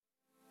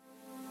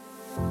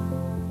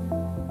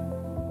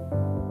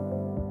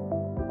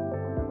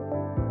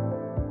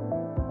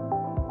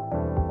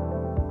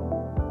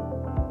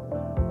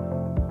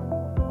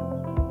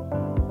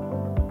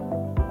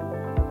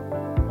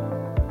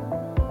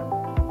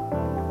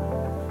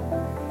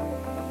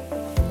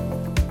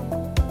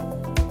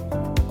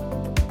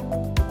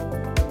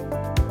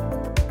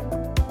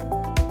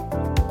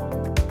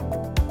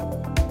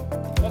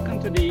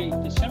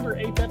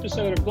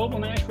episode of Global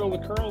Nashville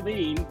with Carl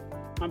Dean.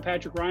 I'm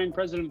Patrick Ryan,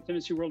 President of the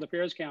Tennessee World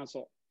Affairs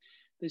Council.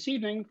 This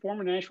evening,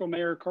 former Nashville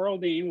Mayor Carl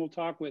Dean will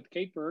talk with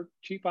Kate Burke,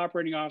 Chief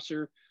Operating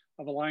Officer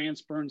of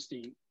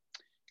AllianceBernstein.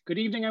 Good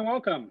evening and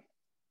welcome.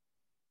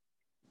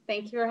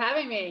 Thank you for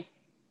having me.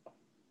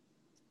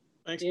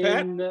 Thanks,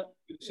 Pat. Good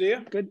to see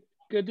you.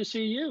 Good to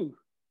see you.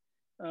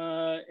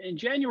 In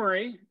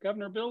January,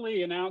 Governor Bill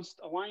Lee announced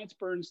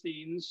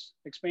AllianceBernstein's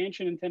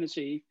expansion in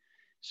Tennessee,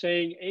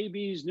 saying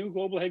AB's new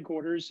global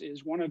headquarters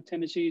is one of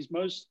Tennessee's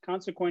most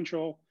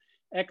consequential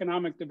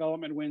economic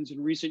development wins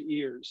in recent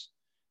years.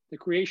 The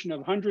creation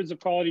of hundreds of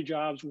quality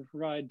jobs will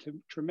provide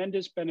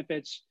tremendous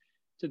benefits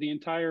to the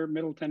entire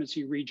Middle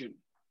Tennessee region.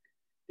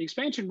 The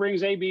expansion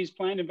brings AB's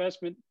planned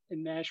investment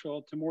in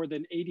Nashville to more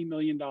than $80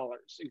 million.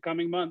 In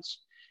coming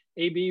months,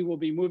 AB will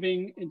be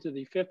moving into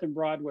the Fifth and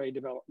Broadway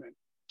development.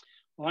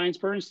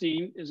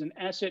 AllianceBernstein is an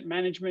asset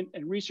management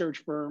and research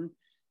firm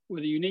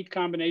with a unique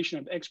combination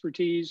of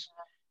expertise,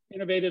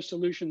 innovative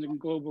solutions, and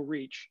global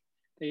reach.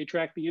 They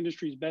attract the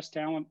industry's best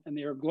talent, and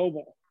they are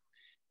global.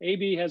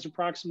 AB has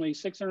approximately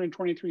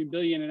 $623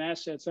 billion in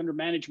assets under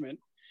management,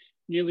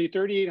 nearly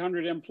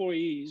 3,800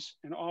 employees,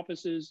 and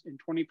offices in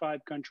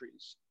 25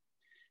 countries.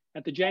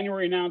 At the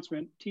January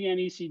announcement,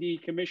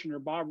 TNECD Commissioner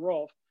Bob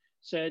Rolfe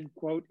said,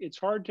 quote, "It's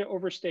hard to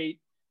overstate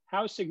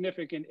how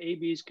significant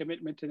AB's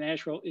commitment to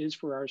Nashville is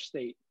for our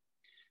state.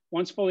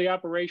 Once fully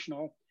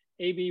operational,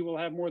 AB will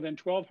have more than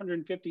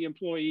 1,250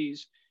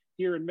 employees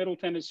here in Middle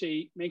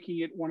Tennessee, making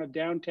it one of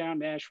downtown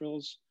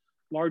Nashville's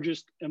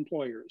largest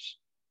employers."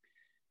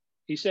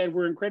 He said,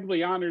 "We're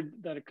incredibly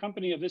honored that a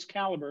company of this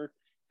caliber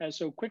has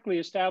so quickly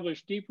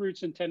established deep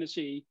roots in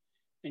Tennessee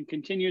and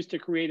continues to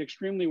create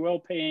extremely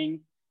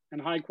well-paying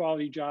and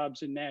high-quality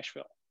jobs in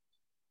Nashville."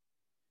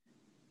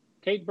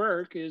 Kate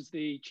Burke is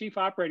the Chief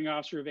Operating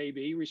Officer of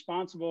AB,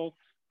 responsible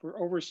for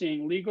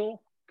overseeing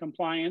legal,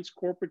 compliance,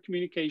 corporate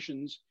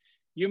communications,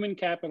 human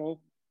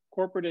capital,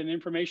 corporate and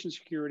information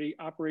security,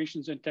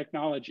 operations, and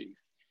technology.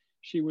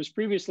 She was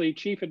previously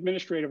Chief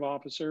Administrative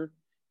Officer,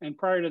 and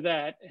prior to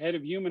that, Head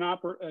of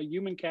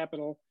Human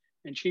Capital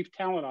and Chief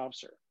Talent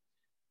Officer.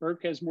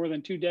 Burke has more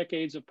than 2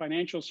 decades of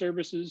financial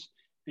services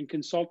and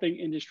consulting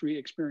industry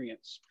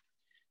experience.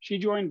 She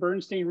joined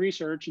Bernstein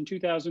Research in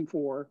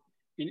 2004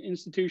 in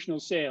institutional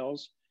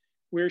sales,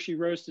 where she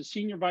rose to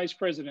Senior Vice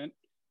President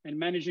and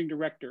Managing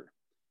Director,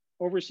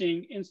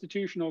 overseeing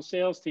institutional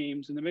sales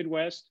teams in the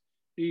Midwest,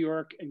 New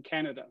York, and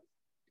Canada.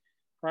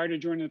 Prior to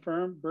joining the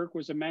firm, Burke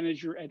was a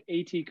manager at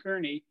A.T.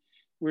 Kearney,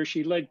 where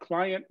she led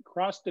client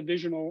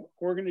cross-divisional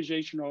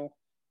organizational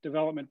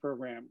development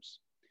programs.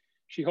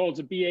 She holds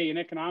a BA in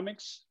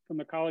economics from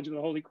the College of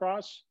the Holy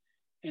Cross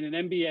and an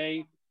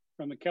MBA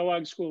from the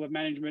Kellogg School of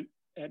Management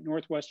at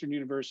Northwestern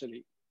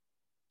University.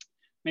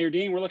 Mayor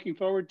Dean, we're looking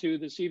forward to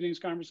this evening's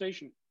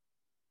conversation.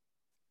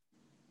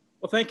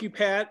 Well, thank you,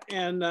 Pat.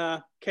 And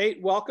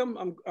Kate,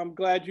 welcome. I'm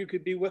glad you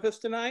could be with us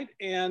tonight.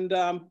 And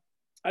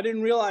I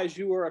didn't realize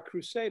you were a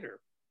Crusader.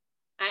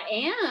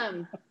 I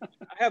am.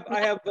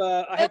 I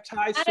have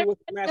ties to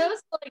Worcester,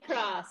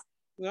 Massachusetts.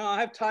 No, I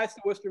have ties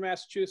to Worcester,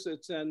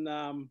 Massachusetts, and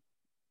I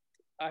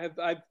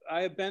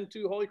have been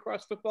to Holy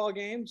Cross football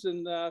games,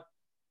 and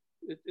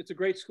it's a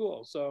great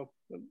school. So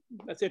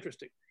that's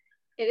interesting.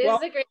 It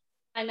is a great.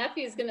 My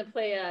nephew's going to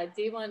play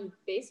D1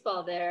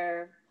 baseball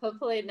there.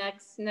 Hopefully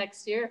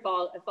next year if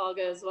all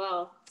goes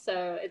well.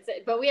 So it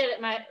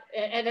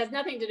has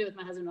nothing to do with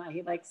my husband and I.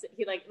 He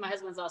my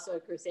husband's also a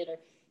Crusader.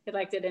 He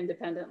liked it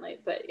independently,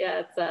 but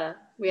yeah,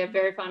 we have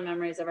very fond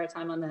memories of our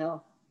time on the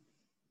Hill.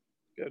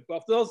 Good.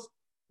 Well, for those,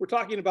 we're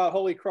talking about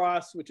Holy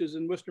Cross, which is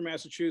in Worcester,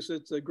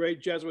 Massachusetts, a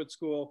great Jesuit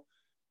school,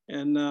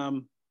 and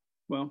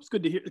well, it's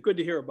good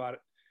to hear about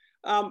it.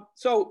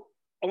 So,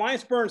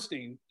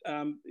 AllianceBernstein,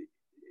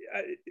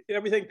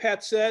 everything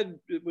Pat said,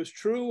 it was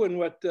true, and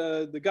what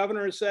the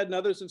governor has said and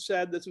others have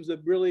said, this was a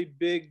really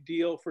big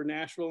deal for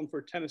Nashville and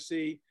for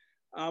Tennessee.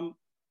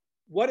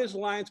 What is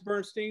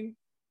AllianceBernstein?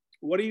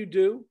 What do you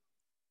do?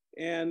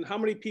 And how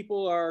many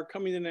people are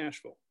coming to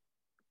Nashville?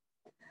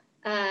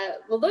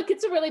 Well, look,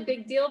 it's a really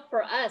big deal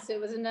for us. It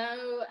was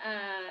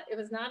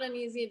not an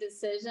easy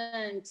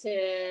decision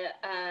to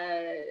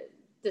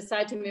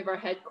decide to move our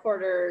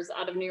headquarters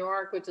out of New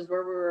York, which is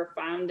where we were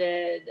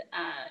founded,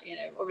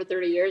 over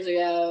 30 years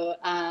ago,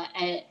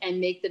 and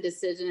make the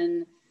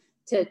decision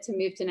to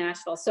move to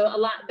Nashville.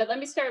 But let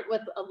me start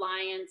with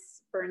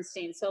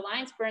AllianceBernstein. So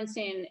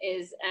AllianceBernstein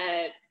is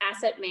an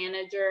asset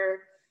manager,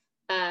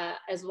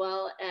 as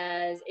well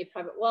as a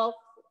private wealth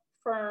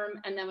firm.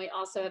 And then we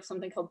also have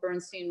something called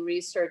Bernstein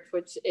Research,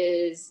 which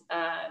is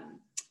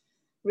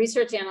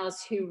research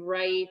analysts who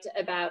write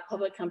about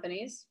public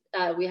companies.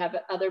 We have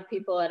other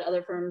people at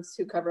other firms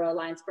who cover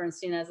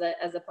AllianceBernstein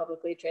as a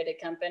publicly traded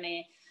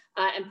company,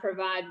 and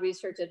provide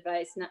research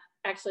advice,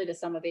 actually to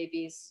some of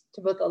AB's,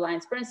 to both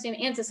AllianceBernstein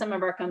and to some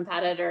of our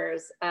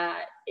competitors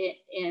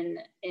in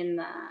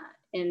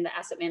the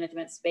asset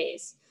management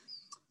space.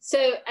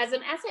 So as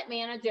an asset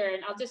manager,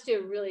 and I'll just do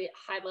a really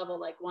high level,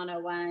 like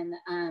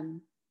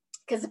 101,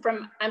 because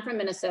I'm from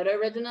Minnesota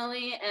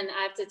originally, and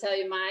I have to tell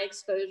you, my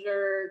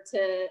exposure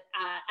to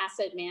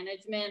asset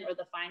management or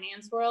the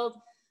finance world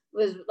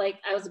was like,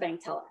 I was a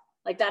bank teller.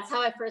 Like, that's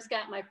how I first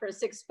got my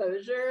first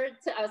exposure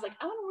to, I was like,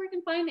 I want to work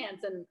in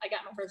finance. And I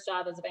got my first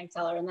job as a bank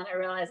teller. And then I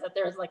realized that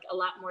there was like a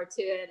lot more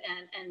to it,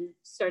 and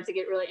started to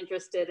get really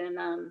interested in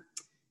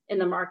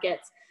the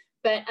markets.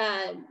 But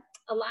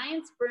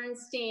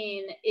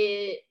AllianceBernstein,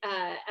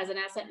 as an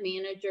asset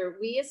manager,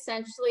 we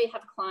essentially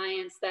have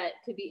clients that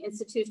could be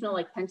institutional,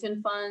 like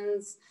pension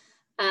funds,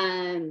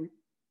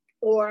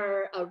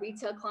 or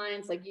retail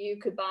clients, like you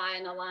could buy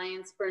an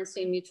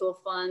AllianceBernstein mutual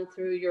fund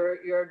through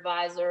your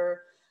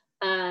advisor.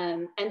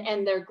 And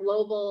they're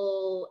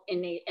global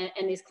and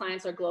these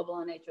clients are global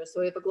in nature. So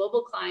we have a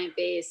global client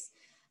base,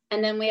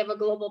 and then we have a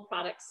global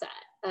product set.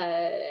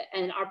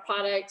 And our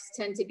products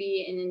tend to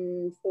be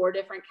in 4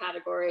 different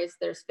categories.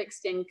 There's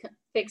fixed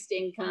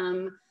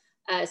income,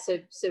 so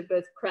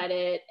both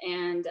credit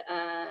and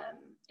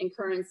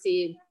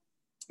currency.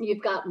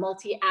 You've got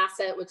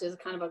multi-asset, which is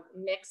kind of a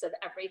mix of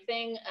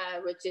everything,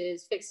 which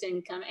is fixed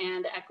income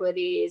and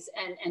equities,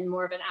 and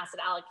more of an asset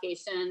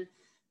allocation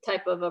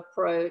type of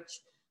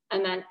approach.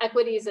 And then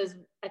equities is,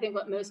 I think,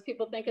 what most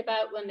people think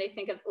about when they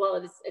think of, well,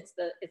 it's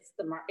the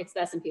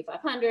S&P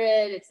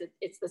 500,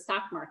 it's the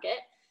stock market.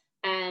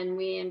 And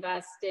we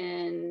invest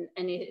in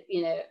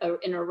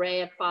an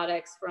array of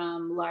products,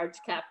 from large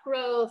cap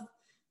growth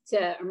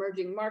to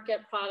emerging market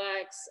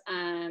products,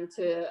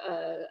 to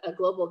a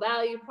global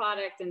value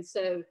product. And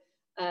so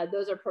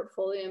those are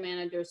portfolio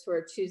managers who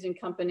are choosing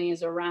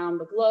companies around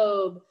the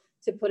globe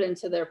to put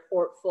into their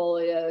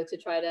portfolio to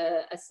try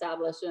to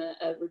establish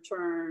a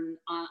return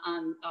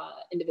on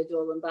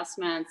individual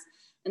investments.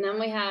 And then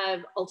we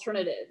have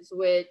alternatives,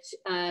 which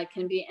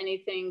can be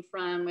anything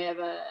from, we have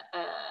a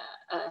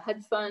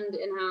hedge fund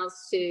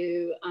in-house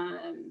to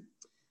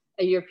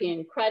a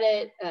European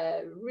credit,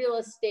 real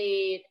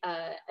estate,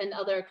 and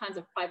other kinds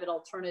of private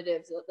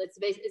alternatives.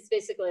 It's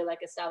basically like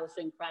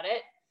establishing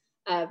credit.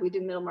 We do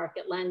middle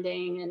market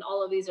lending, and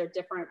all of these are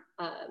different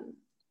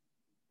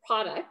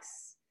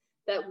products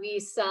that we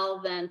sell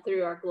then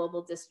through our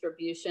global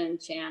distribution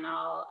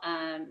channel,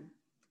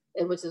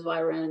 which is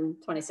why we're in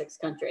 26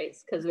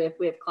 countries, because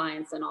we have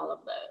clients in all of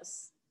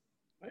those.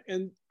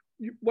 And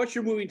what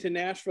you're moving to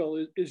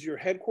Nashville is your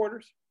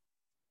headquarters?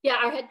 Yeah,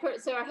 our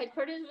headquarters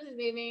was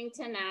moving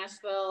to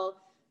Nashville.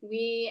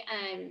 We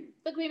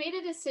made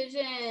a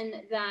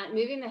decision that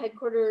moving the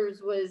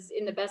headquarters was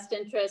in the best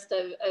interest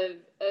of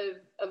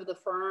the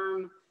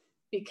firm,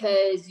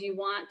 because you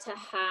want to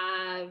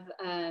have,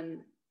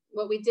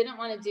 what we didn't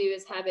want to do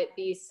is have it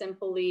be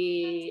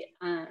simply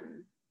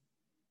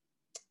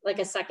like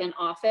a second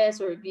office,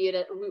 or view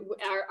it.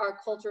 Our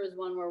culture is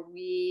one where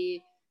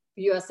we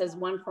view us as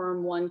one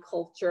firm, one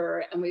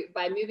culture. And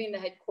by moving the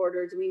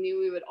headquarters, we knew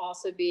we would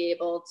also be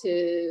able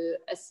to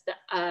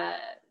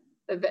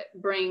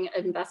bring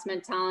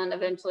investment talent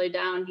eventually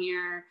down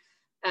here,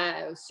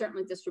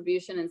 certainly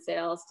distribution and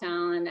sales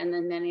talent, and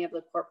then many of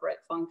the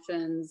corporate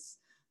functions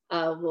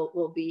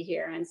will be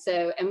here. And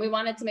we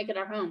wanted to make it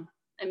our home.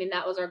 I mean,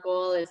 that was our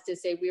goal, is to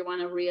say we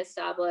want to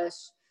reestablish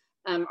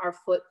our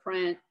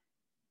footprint,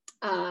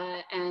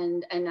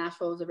 and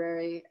Nashville was a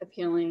very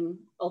appealing.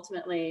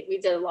 Ultimately, we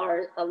did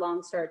a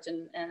long search,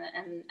 and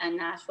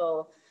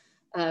Nashville,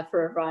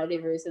 for a variety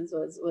of reasons,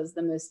 was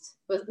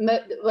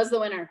the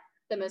winner,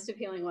 the most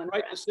appealing one.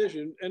 Right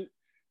decision. And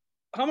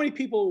how many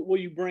people will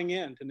you bring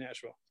in to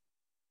Nashville?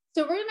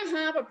 So we're going to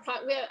have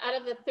out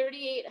of the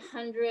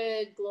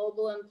 3,800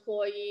 global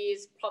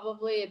employees,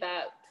 probably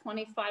about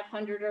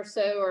 2,500 or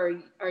so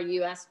are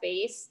US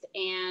based,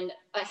 and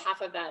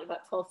half of that,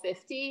 about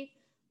 1,250,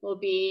 will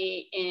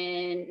be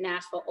in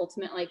Nashville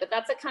ultimately. But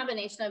that's a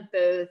combination of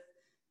both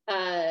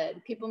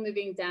people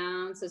moving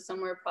down, so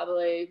somewhere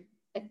probably,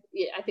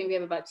 I think we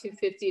have about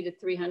 250 to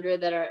 300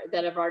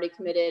 that have already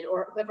committed,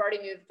 or have already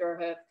moved, or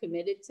have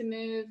committed to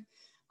move.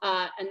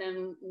 And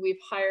then we've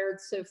hired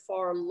so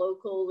far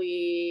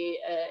locally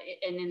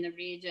and in the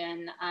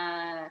region,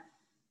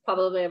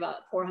 probably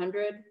about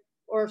 400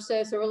 or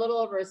so. So we're a little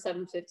over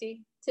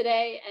 750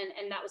 today.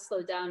 And that was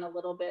slowed down a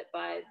little bit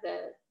by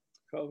the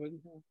COVID.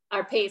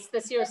 Our pace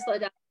this year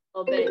slowed down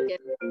a little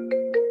bit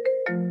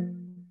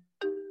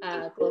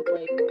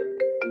globally.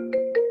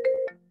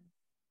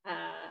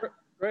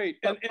 Great.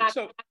 And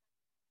so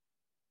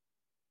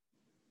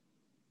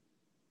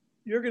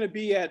you're going to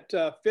be at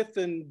 5th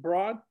and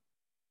Broad?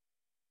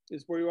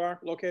 Is where you are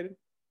located?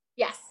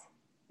 Yes,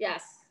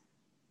 yes.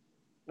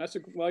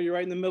 Well, you're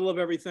right in the middle of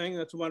everything.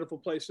 That's a wonderful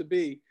place to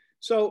be.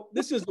 So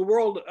this is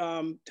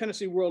the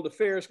Tennessee World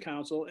Affairs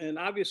Council. And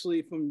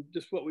obviously from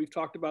just what we've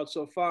talked about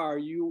so far,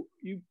 you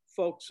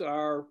folks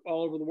are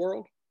all over the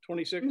world,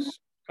 26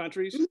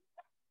 countries,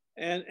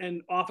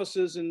 and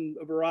offices in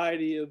a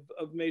variety of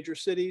major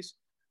cities.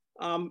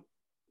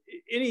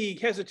 Any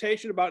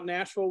hesitation about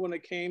Nashville when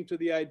it came to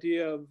the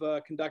idea of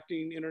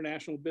conducting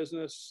international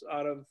business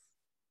out of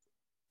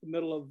the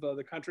middle of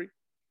the country?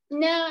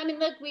 No, I mean,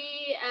 look,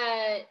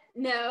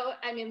 no,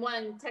 I mean,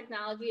 one,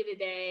 technology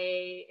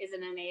today is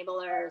an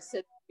enabler, so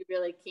you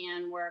really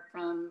can work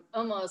from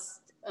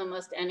almost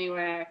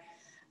anywhere.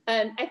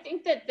 I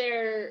think that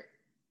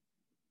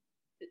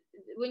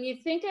when you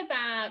think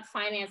about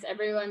finance,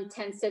 everyone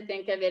tends to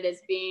think of it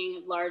as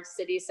being large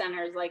city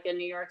centers like a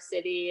New York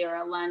City or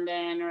a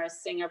London or a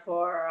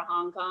Singapore or a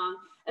Hong Kong.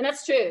 And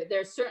that's true.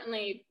 There's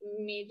certainly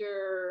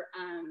major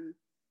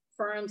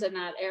firms in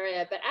that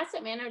area, but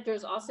asset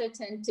managers also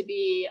tend to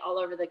be all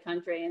over the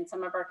country. And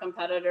some of our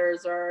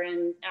competitors are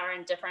in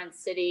different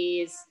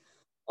cities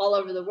all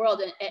over the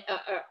world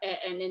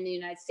and in the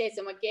United States.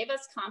 And what gave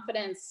us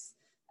confidence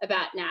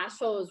about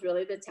Nashville was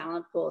really the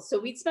talent pool. So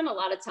we'd spent a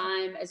lot of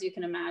time, as you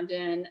can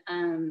imagine,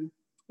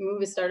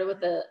 we started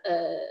with a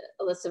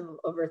list of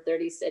over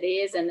 30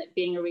 cities, and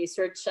being a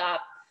research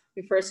shop,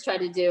 we first tried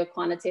to do a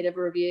quantitative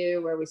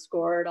review where we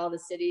scored all the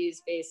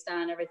cities based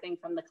on everything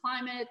from the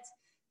climate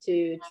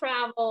to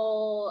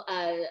travel.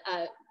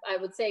 I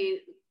would say,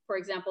 for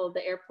example,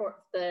 the airport,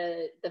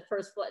 the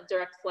first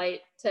direct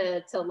flight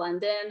to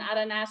London out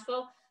of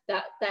Nashville,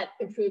 that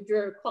improved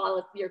your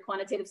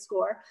quantitative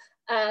score.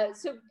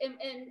 So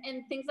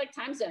and things like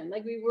time zone,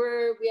 like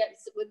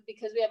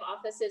because we have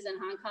offices in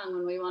Hong Kong,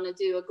 when we want to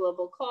do a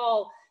global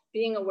call,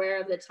 being aware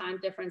of the time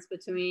difference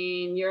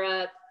between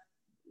Europe,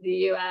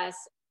 the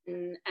US,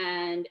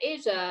 and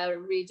Asia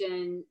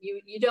region,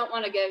 you don't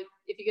want to go,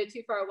 if you go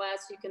too far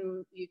west, you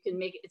can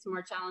make it's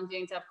more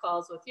challenging to have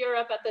calls with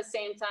Europe at the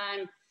same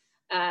time.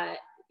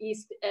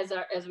 East,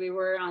 as we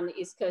were on the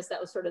East Coast, that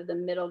was sort of the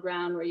middle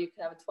ground where you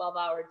could have a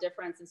 12-hour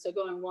difference. And so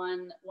going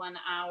one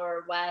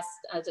hour west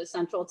to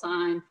Central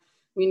Time,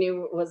 we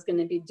knew it was going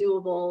to be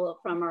doable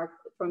from our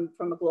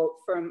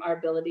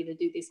ability to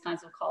do these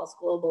kinds of calls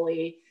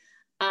globally.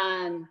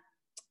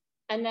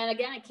 And then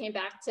again, it came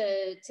back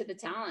to the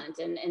talent,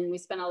 and we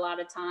spent a lot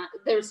of time.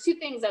 There's two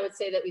things I would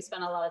say that we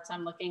spent a lot of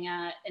time looking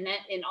at, and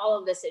in all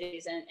of the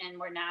cities, and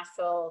where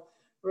Nashville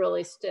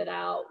really stood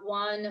out.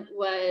 One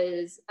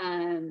was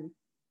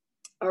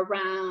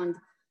around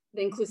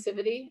the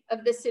inclusivity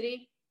of the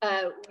city.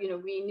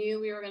 We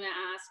knew we were going to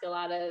ask a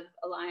lot of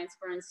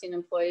AllianceBernstein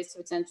employees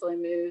to potentially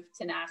move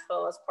to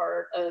Nashville as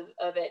part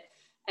of it.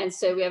 And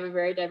so we have a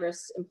very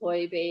diverse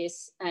employee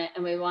base,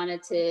 and we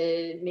wanted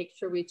to make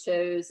sure we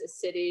chose a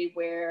city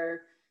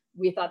where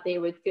we thought they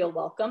would feel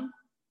welcome,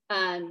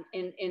 and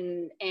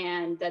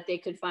that they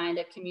could find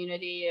a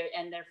community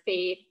and their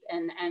faith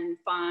and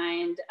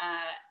find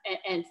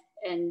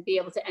and be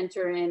able to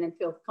enter in and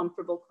feel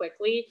comfortable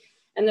quickly.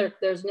 And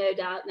there's no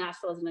doubt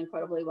Nashville is an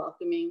incredibly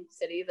welcoming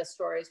city. The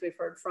stories we've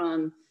heard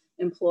from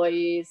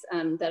employees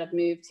that have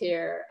moved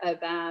here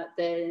about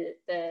the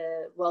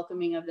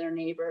welcoming of their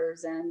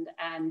neighbors and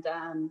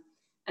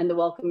the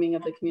welcoming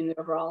of the community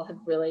overall have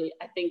really,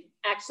 I think,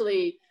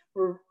 actually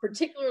were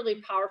particularly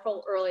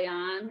powerful early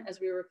on as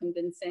we were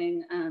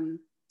convincing and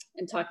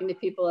talking to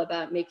people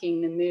about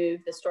making the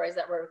move. The stories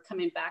that were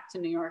coming back to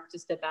New York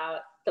just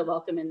about the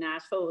welcome in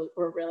Nashville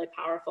were really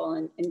powerful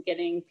in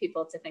getting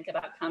people to think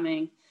about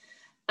coming.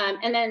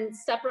 And then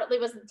separately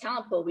was the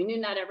talent pool. We knew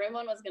not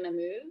everyone was going to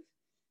move.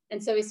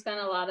 And so we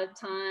spent a lot of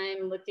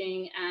time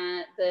looking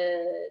at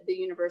the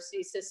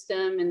university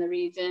system in the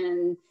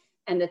region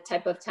and the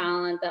type of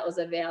talent that was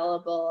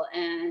available.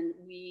 And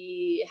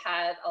we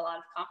had a lot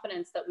of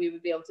confidence that we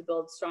would be able to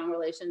build strong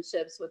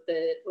relationships with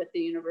the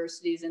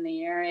universities in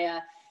the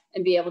area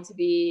and be able to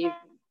be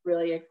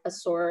really a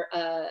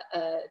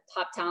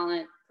top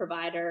talent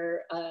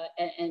provider,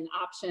 an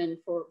option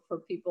for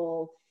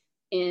people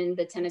in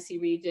the Tennessee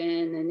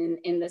region and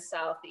in the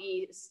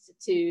Southeast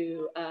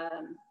to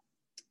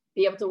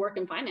be able to work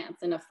in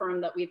finance in a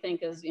firm that we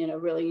think is,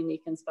 really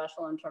unique and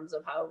special in terms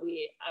of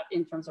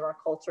in terms of our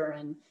culture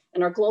and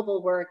our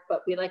global work.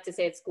 But we like to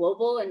say it's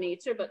global in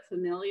nature, but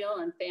familial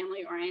and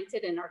family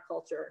oriented in our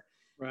culture.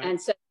 Right. And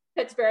so it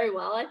fits very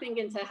well, I think,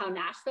 into how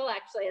Nashville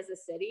actually as a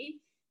city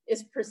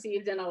is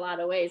perceived in a lot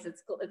of ways.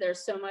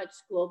 There's so much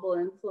global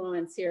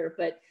influence here,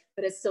 but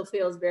it still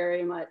feels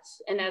very much,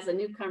 and as a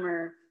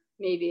newcomer,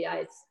 maybe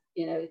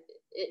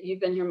you've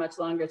been here much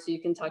longer, so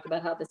you can talk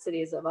about how the city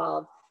has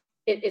evolved.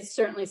 It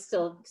certainly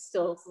still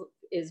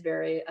is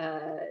very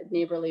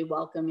neighborly,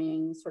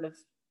 welcoming, sort of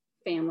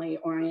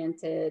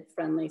family-oriented,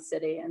 friendly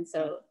city, and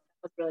so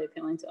that's really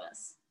appealing to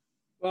us.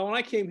 Well, when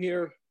I came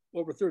here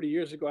over 30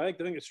 years ago, I think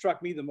the thing that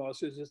struck me the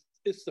most is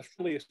it's the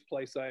friendliest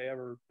place I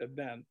ever have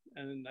been,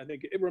 and I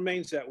think it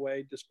remains that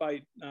way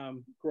despite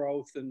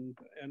growth and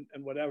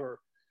whatever.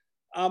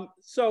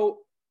 So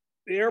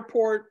the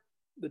airport,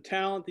 the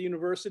talent, the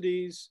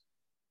universities,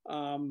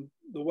 the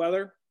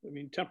weather. I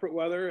mean, temperate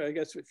weather. I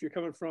guess if you're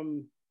coming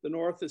from the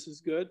north, this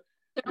is good.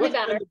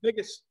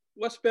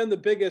 What's been the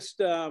biggest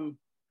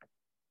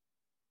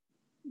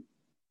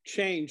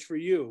change for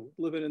you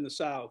living in the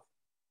South?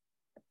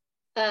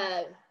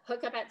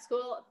 Hook up at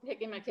school,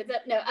 picking my kids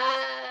up. No.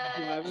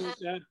 Yeah.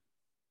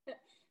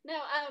 No.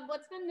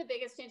 What's been the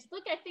biggest change?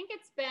 Look, I think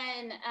it's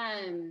been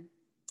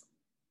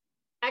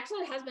Actually,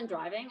 it has been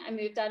driving. I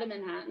moved out of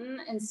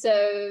Manhattan. And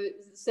so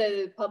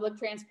public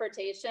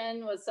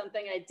transportation was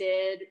something I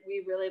did.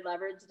 We really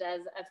leveraged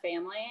as a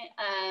family.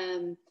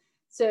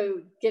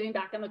 So getting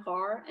back in the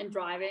car and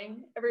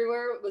driving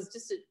everywhere was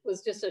just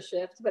a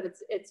shift, but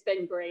it's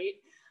been great.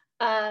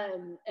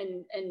 And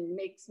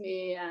makes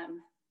me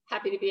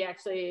happy to be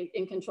actually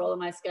in control of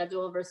my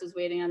schedule versus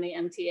waiting on the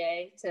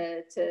MTA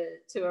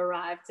to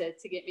arrive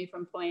to get me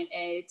from point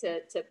A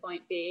to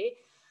point B.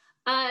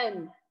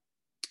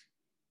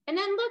 And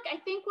then look, I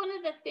think one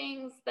of the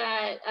things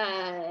that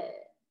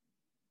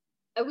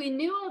we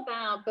knew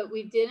about, but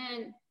we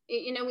didn't,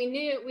 we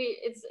knew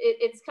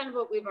it's kind of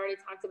what we've already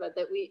talked about,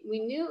 that we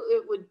knew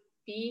it would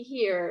be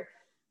here,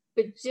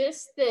 but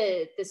just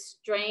the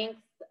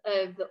strength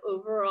of the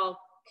overall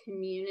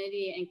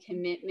community and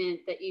commitment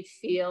that you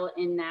feel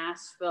in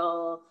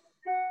Nashville,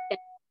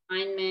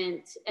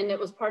 alignment, and it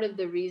was part of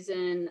the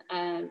reason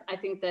I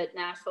think that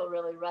Nashville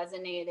really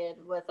resonated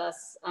with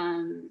us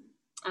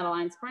at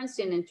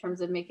AllianceBernstein in terms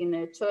of making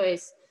their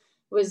choice,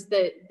 was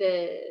the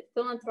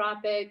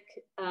philanthropic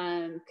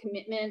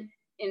commitment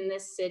in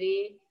this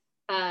city,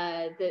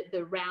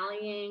 the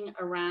rallying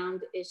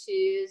around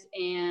issues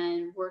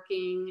and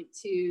working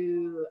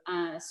to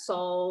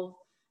solve.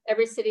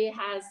 Every city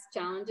has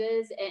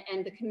challenges,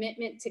 and the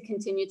commitment to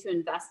continue to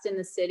invest in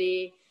the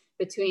city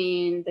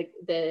between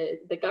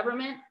the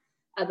government,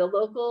 the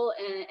local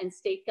and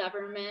state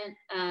government,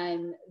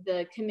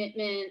 the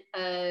commitment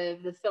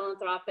of the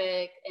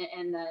philanthropic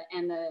and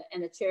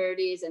the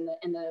charities and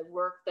the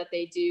work that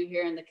they do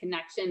here, and the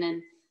connection,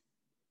 and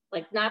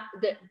like not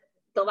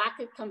the lack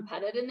of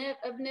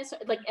competitiveness.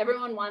 Like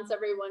everyone wants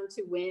everyone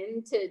to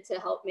win to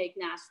help make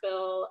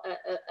Nashville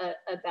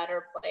a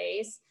better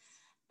place.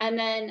 And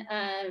then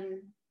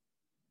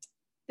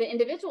the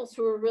individuals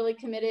who are really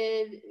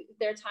committed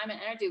their time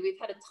and energy. We've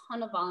had a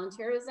ton of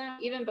volunteerism,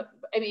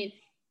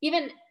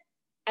 even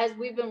as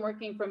we've been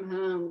working from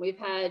home, we've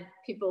had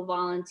people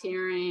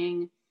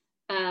volunteering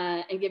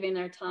and giving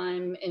their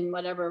time in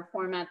whatever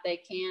format they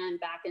can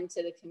back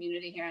into the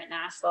community here at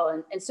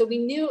Nashville. And so we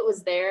knew it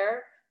was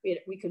there.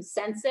 We could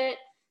sense it,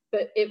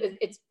 but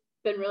it's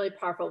been really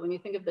powerful. When you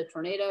think of the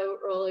tornado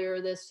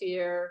earlier this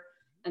year,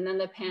 and then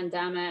the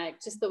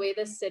pandemic, just the way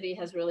this city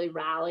has really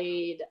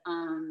rallied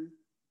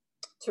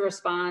to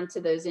respond to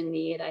those in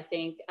need, I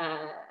think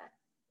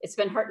it's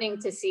been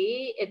heartening to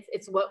see.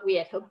 It's what we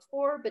had hoped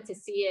for, but to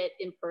see it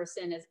in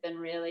person has been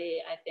really,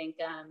 I think,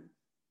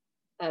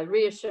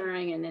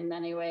 reassuring, and in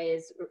many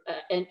ways,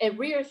 and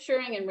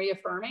reassuring and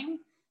reaffirming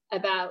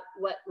about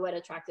what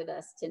attracted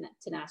us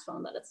to Nashville,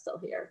 and that it's still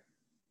here.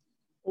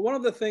 Well, one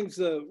of the things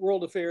the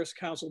World Affairs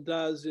Council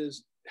does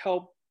is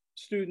help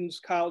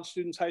students, college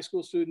students, high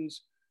school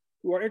students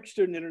who are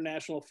interested in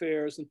international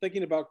affairs and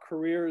thinking about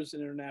careers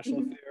in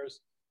international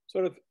affairs,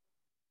 sort of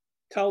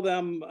tell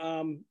them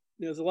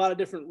there's a lot of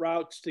different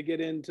routes to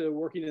get into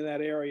working in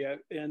that area.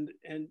 And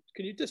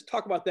can you just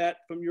talk about that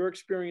from your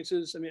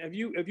experiences? I mean, have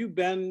you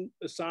been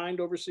assigned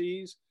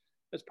overseas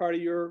as part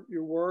of your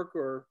work,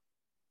 or?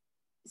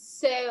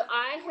 So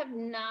I have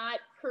not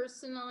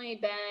personally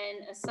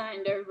been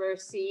assigned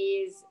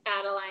overseas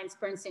at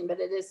AllianceBernstein, but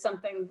it is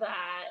something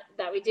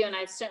that we do. And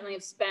I certainly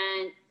have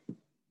spent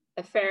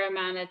a fair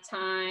amount of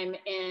time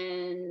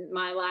in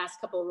my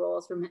last couple of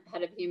roles, from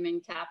head of human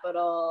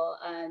capital,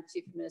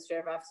 chief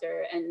administrative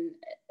officer, and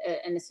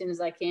as soon as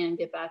I can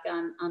get back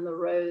on the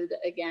road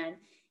again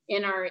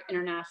in our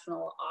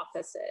international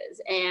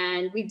offices.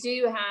 And we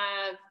do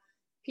have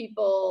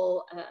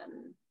people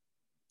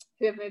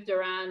who have moved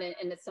around,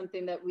 and it's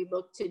something that we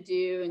look to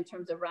do in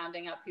terms of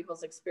rounding up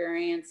people's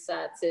experience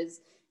sets,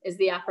 is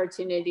the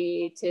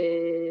opportunity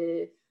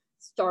to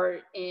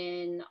start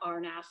in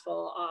our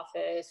Nashville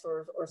office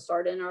or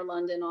start in our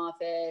London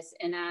office.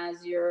 And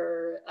as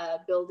you're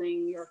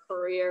building your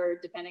career,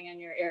 depending on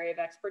your area of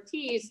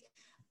expertise,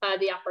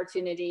 the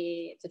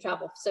opportunity to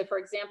travel. So for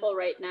example,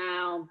 right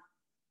now,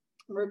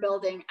 we're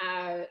building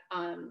out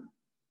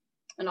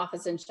an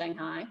office in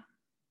Shanghai.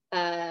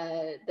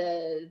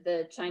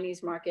 The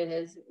Chinese market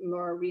has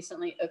more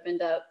recently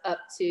opened up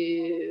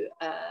to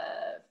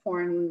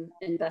foreign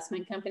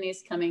investment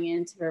companies coming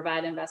in to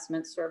provide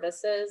investment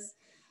services.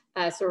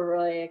 So we're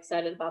really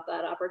excited about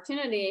that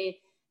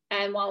opportunity.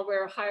 And while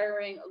we're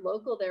hiring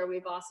local there,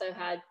 we've also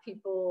had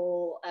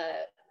people,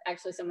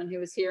 actually someone who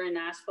was here in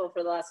Nashville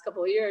for the last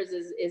couple of years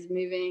is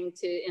moving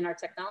to, in our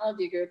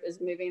technology group, is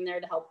moving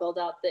there to help build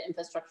out the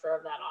infrastructure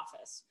of that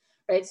office,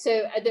 right?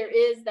 So there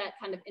is that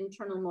kind of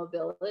internal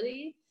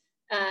mobility,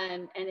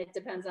 and it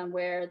depends on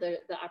where the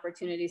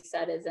opportunity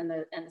set is and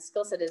the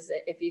skill set is.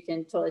 If you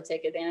can totally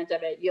take advantage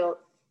of it, you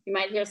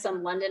might hear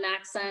some London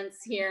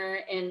accents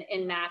here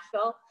in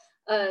Nashville.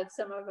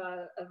 Some of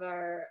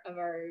our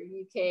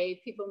UK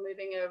people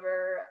moving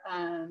over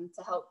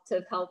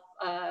to help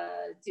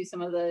do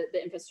some of the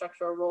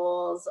infrastructural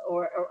roles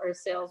or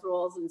sales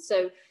roles. And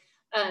so,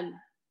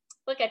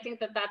 look, I think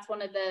that's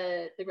one of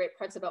the great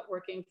parts about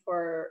working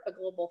for a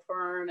global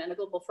firm, and a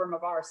global firm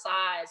of our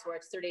size, where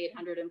it's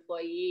 3,800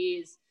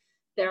 employees,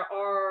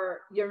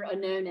 you're a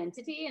known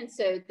entity, and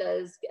so it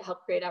does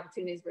help create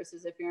opportunities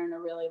versus if you're in a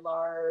really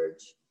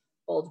large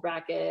bulge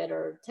bracket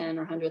or $10,000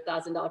 or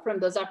 $100,000 firm.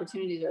 Those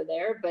opportunities are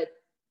there, but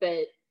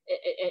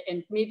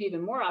and maybe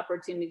even more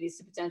opportunities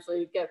to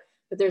potentially go.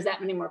 But there's that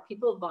many more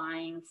people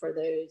vying for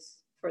those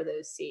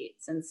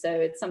seats, and so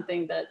it's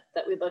something that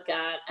we look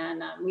at,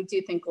 and we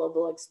do think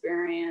global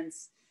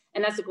experience.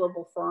 And as a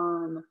global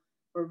firm,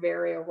 we're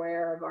very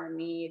aware of our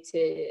need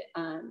to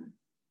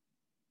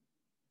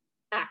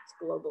act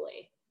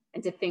globally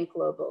and to think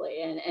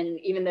globally. And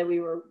even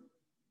though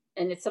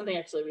and it's something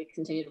actually we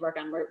continue to work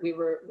on,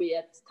 we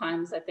at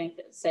times, I think,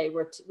 say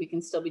we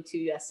can still be too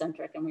US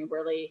centric, and we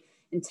really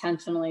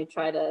intentionally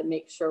try to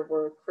make sure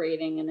we're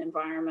creating an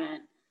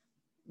environment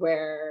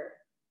where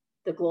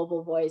the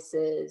global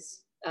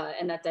voices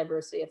and that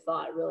diversity of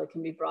thought really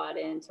can be brought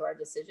into our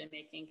decision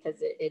making,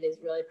 because it is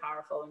really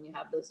powerful when you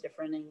have those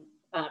different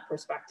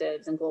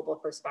perspectives and global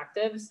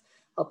perspectives,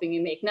 helping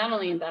you make not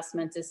only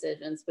investment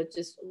decisions, but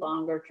just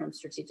longer term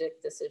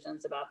strategic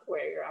decisions about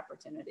where your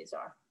opportunities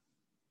are.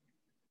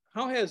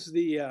 How has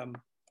the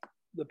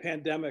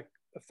pandemic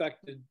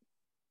affected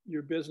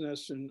your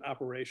business and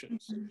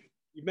operations? Mm-hmm.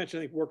 You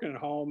mentioned, I think, working at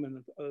home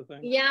and other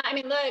things. Yeah, I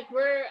mean, look,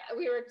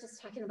 we were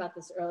just talking about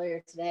this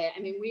earlier today. I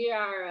mean, we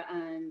are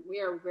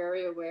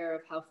very aware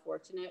of how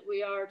fortunate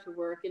we are to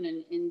work in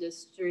an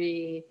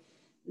industry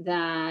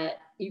that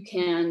you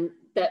can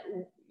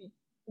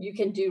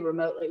do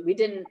remotely.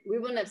 We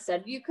wouldn't have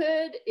said you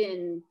could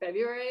in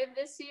February of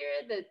this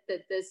year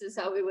that this is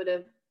how we would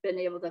have been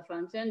able to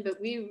function,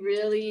 but we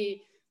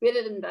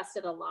had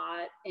invested a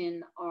lot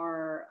in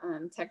our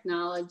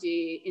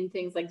technology, in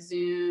things like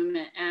Zoom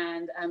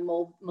and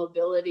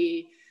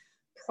mobility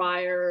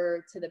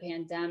prior to the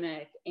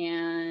pandemic.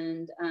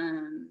 And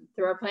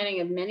through our planning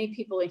of many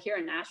people here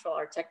in Nashville,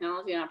 our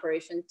technology and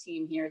operations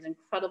team here is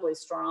incredibly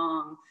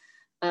strong.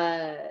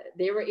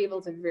 They were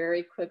able to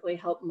very quickly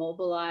help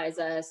mobilize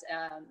us.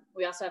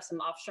 We also have some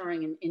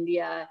offshoring in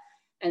India,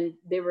 and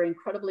they were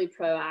incredibly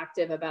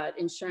proactive about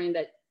ensuring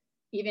that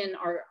even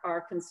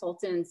our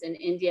consultants in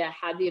India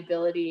had the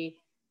ability,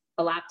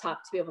 a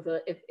laptop to be able to,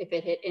 if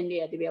it hit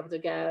India, to be able to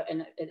go,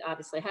 and it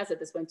obviously has at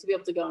this point, to be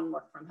able to go and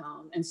work from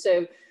home. And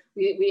so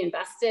we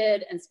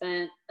invested and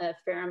spent a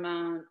fair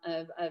amount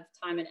of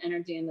time and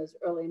energy in those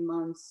early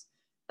months,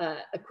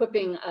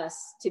 equipping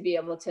us to be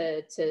able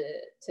to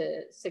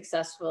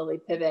successfully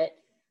pivot.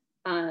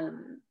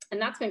 And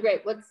that's been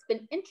great. What's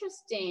been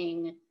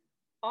interesting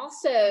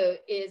also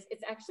is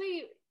it's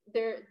actually,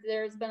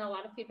 there's been a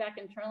lot of feedback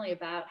internally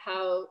about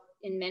how,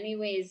 in many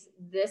ways,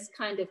 this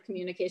kind of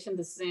communication,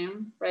 the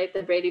Zoom, right,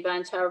 the Brady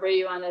Bunch, however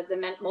you want to,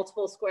 the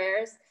multiple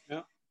squares,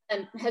 yeah,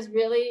 has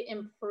really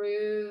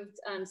improved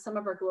some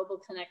of our global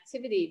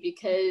connectivity,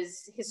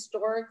 because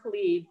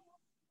historically,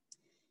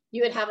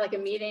 you would have like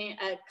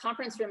a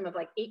conference room of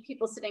like 8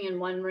 people sitting in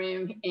one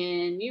room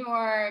in New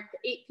York,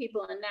 8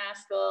 people in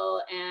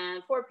Nashville,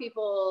 and 4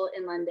 people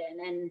in London.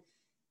 And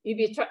you'd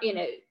be,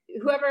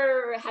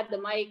 whoever had the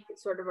mic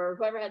or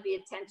whoever had the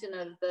attention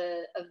of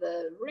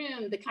the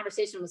room, the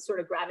conversation was sort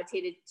of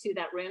gravitated to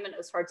that room, and it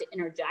was hard to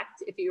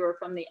interject if you were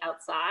from the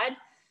outside.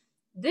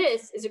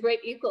 This is a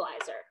great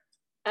equalizer.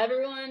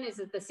 Everyone is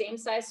at the same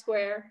size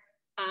square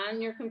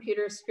on your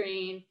computer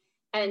screen,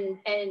 and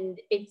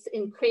it's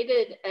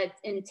created an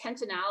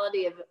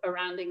intentionality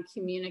around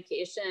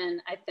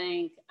communication, I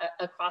think,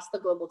 across the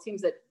global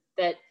teams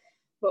that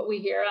what we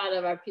hear out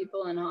of our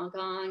people in Hong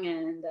Kong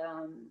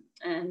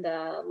and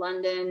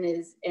London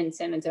is in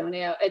San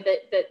Antonio,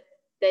 that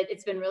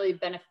it's been really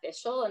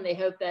beneficial. And they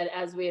hope that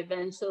as we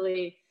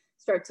eventually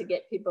start to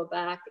get people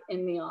back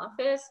in the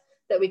office,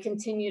 that we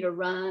continue to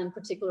run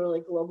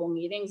particularly global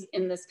meetings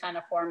in this kind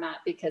of format,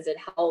 because it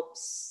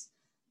helps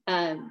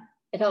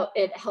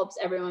it helps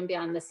everyone be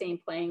on the same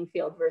playing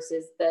field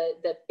versus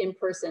the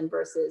in-person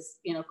versus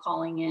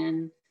calling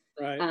in.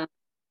 Right.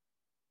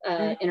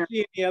 Do you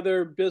see any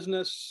other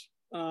business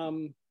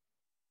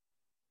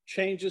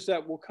changes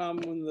that will come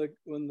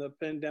when the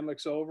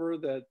pandemic's over?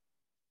 That,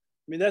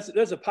 I mean,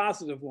 that's a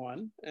positive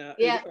one.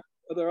 Yeah.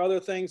 Are there other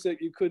things that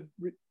you could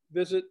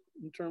visit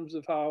in terms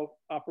of how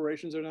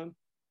operations are done?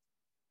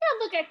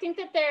 Yeah, look, I think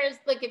that there's,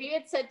 like, if you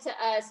had said to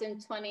us in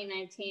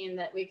 2019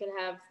 that we could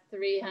have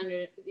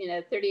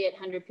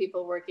 3,800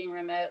 people working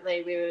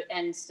remotely, we would,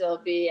 and still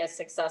be as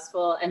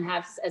successful and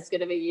have as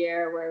good of a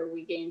year where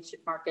we gain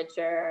market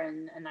share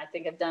and I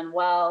think have done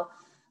well,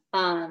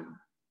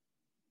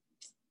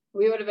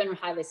 we would have been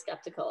highly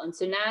skeptical. And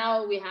so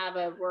now we have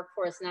a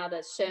workforce now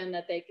that's shown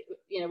that they,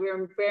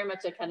 we're very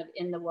much a kind of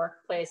in the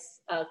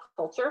workplace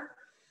culture.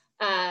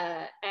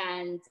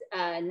 And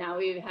now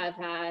we have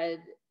had,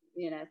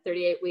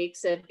 38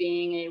 weeks of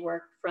being a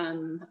work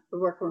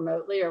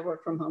remotely or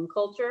work from home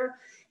culture.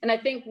 And I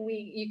think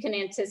you can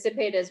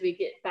anticipate as we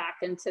get back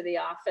into the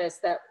office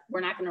that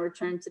we're not going to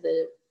return to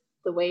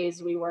the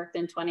ways we worked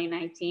in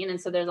 2019. And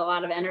so there's a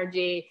lot of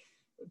energy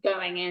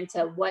going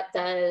into what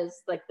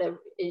does, like,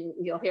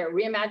 you'll hear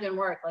reimagine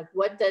work, like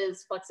what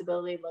does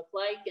flexibility look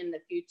like in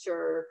the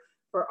future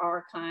for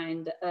our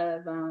kind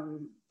of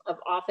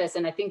office.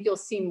 And I think you'll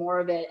see more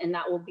of it, and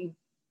that will be,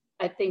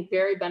 I think,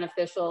 very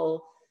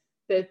beneficial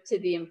both to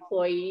the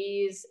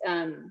employees,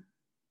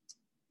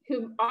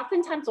 who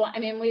oftentimes want, I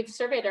mean, we've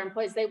surveyed our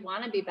employees, they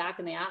want to be back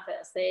in the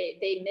office.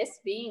 They miss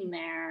being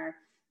there,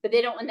 but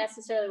they don't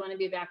necessarily want to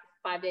be back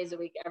 5 days a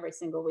week, every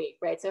single week,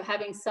 right? So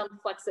having some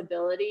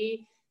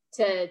flexibility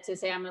to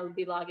say, I'm going to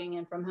be logging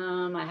in from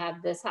home, I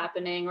have this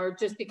happening, or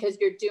just because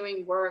you're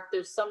doing work,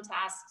 there's some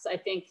tasks, I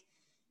think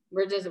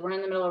we're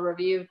in the middle of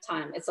review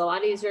time. It's a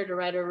lot easier to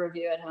write a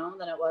review at home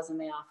than it was in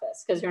the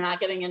office, because you're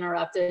not getting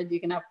interrupted. You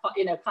can have,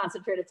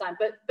 concentrated time.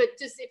 But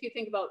just if you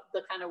think about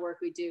the kind of work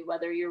we do,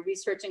 whether you're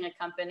researching a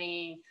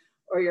company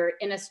or you're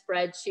in a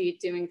spreadsheet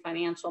doing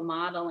financial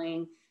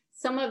modeling,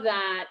 some of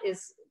that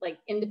is like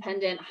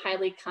independent,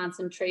 highly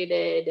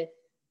concentrated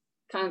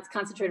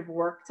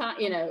work time,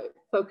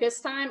 focus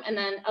time. And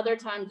then other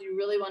times you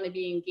really want to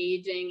be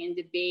engaging in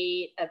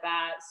debate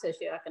about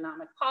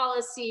socioeconomic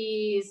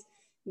policies,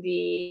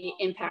 the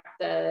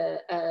impact of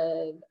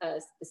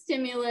the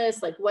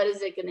stimulus, like what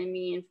is it going to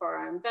mean for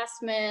our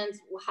investments?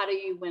 How do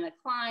you win a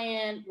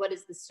client? What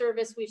is the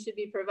service we should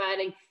be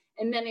providing?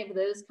 And many of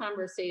those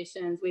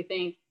conversations we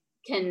think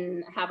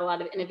can have a lot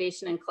of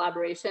innovation and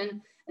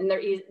collaboration, and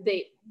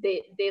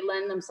they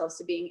lend themselves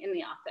to being in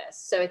the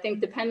office. So I think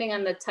depending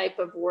on the type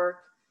of work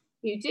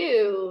you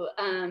do,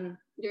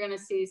 you're going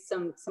to see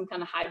some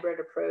kind of hybrid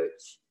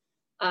approach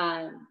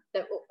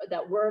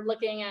that we're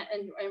looking at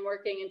and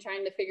working and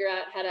trying to figure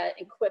out how to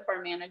equip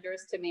our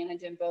managers to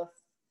manage in both.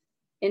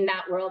 In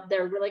that world,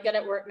 they're really good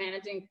at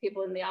managing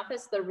people in the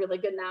office. They're really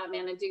good now at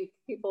managing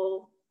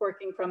people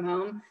working from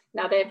home.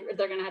 Now they're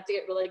going to have to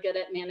get really good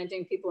at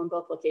managing people in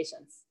both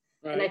locations.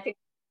 Right. And I think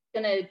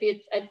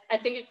I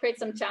think it creates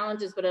some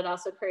challenges, but it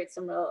also creates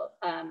some real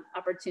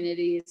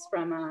opportunities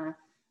from a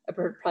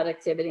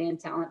productivity and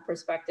talent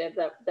perspective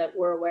that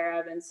we're aware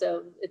of. And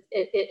so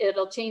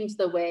it'll change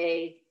the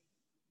way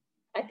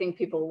I think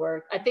people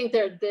work. I think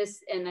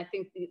and I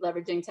think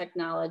leveraging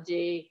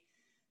technology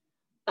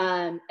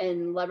and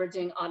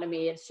leveraging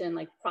automation,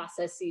 like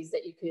processes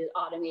that you could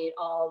automate,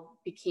 all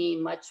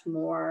became much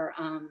more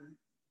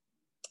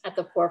at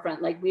the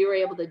forefront. Like we were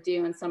able to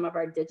do in some of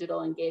our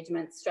digital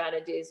engagement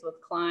strategies with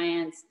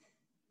clients,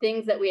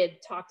 things that we had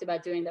talked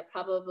about doing that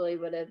probably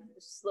would have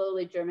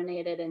slowly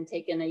germinated and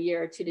taken a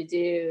year or two to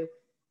do,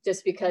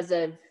 just because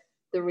of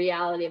the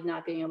reality of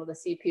not being able to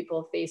see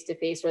people face to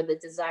face, or the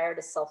desire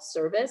to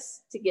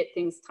self-service to get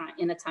things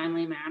in a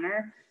timely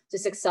manner,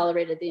 just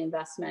accelerated the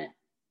investment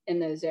in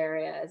those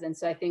areas. And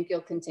so I think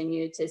you'll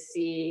continue to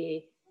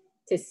see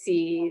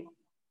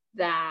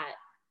that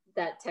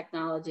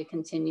technology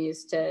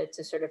continues to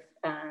sort of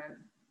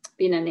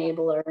be an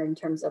enabler in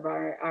terms of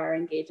our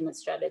engagement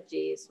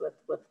strategies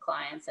with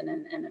clients and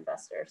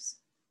investors.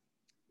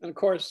 And of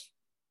course,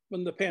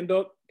 when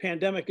the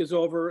pandemic is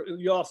over,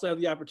 you also have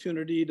the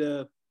opportunity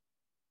to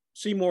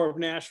see more of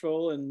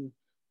Nashville and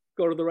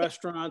go to the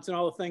restaurants and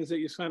all the things that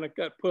you kind of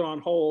got put on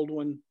hold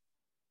in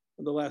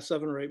the last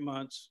 7 or 8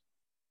 months.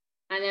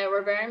 I know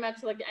we're very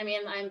much looking,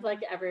 I'm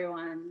like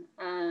everyone.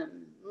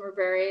 We're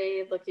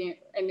very looking,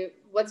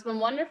 what's been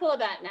wonderful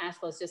about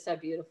Nashville is just how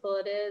beautiful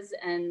it is,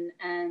 and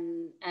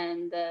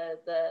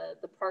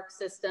the park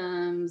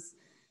systems.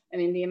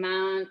 The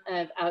amount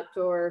of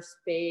outdoor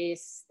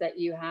space that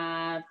you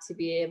have to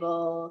be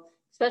able,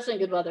 especially in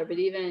good weather, but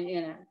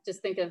even,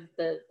 just think of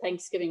the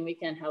Thanksgiving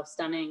weekend,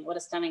 what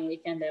a stunning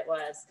weekend it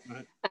was.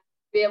 Right.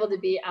 Be able to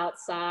be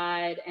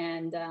outside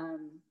and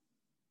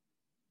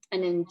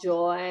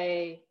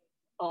enjoy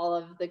all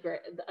of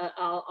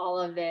all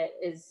of it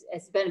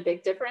it's been a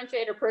big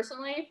differentiator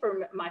personally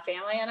for my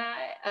family and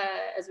I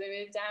as we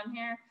moved down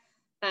here.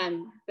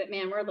 But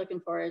man, we're looking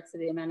forward to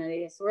the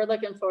amenities. We're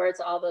looking forward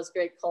to all those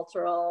great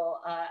cultural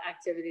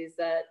activities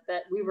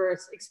that we were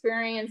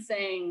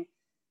experiencing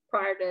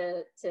prior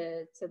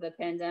to the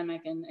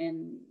pandemic,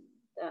 and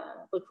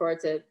look forward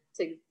to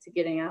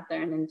getting out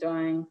there and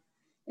enjoying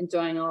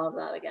all of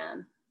that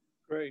again.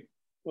 Great.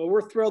 Well,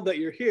 we're thrilled that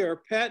you're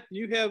here. Pat,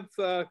 you have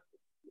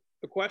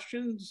the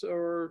questions,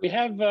 or we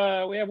have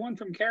one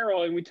from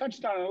Carol, and we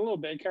touched on it a little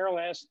bit. Carol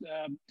asked,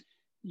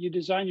 you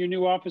designed your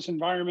new office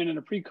environment in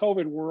a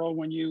pre-COVID world.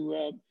 When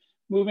you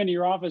move into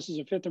your office as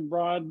a Fifth and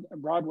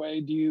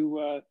Broadway, do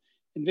you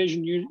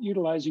envision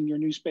utilizing your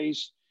new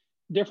space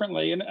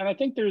differently? And I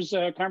think there's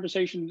a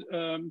conversation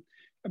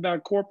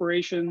about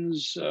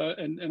corporations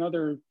and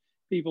other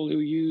people who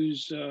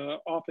use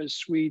office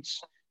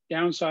suites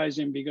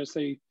downsizing because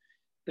they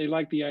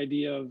like the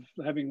idea of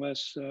having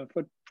less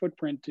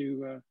footprint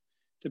to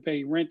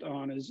pay rent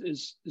on.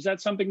 Is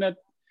that something that?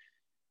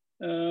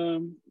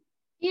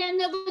 Yeah,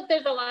 no, look,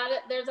 there's a lot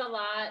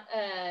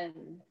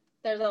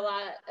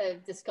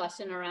of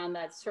discussion around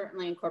that,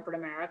 certainly in corporate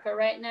America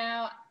right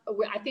now.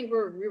 I think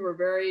we were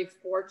very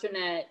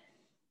fortunate,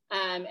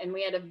 and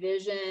we had a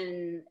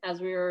vision as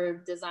we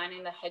were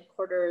designing the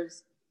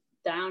headquarters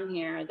down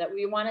here that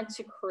we wanted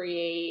to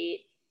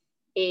create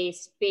a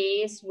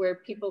space where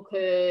people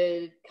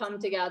could come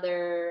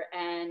together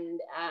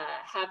and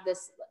have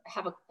this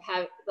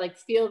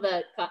feel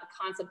the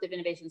concept of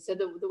innovation. So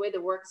the way the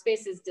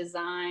workspace is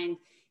designed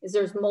is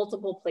there's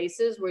multiple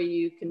places where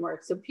you can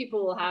work. So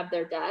people will have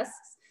their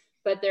desks,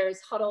 but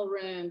there's huddle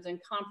rooms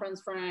and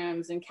conference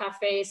rooms and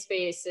cafe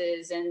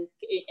spaces and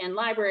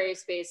library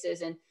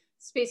spaces and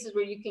spaces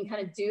where you can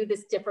kind of do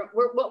this different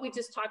work. What we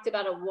just talked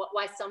about of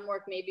why some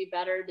work may be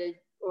better to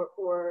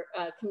or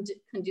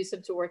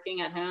conducive to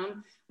working at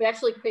home. We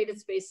actually created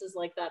spaces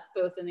like that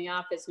both in the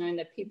office, knowing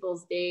that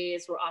people's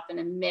days were often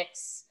a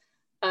mix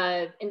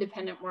of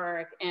independent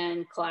work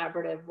and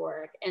collaborative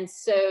work. And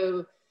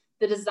so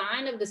the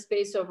design of the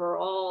space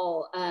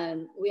overall,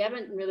 we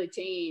haven't really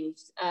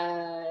changed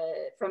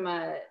from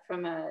a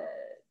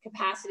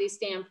capacity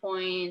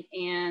standpoint,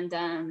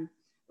 and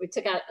we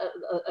took out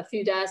a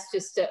few desks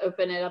just to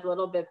open it up a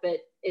little bit, but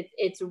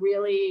it's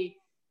really,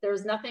 there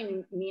was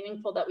nothing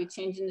meaningful that we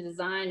changed in the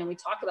design. And we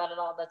talk about it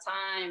all the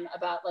time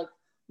about like,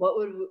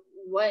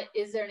 what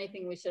is there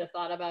anything we should have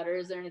thought about, or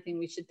is there anything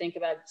we should think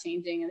about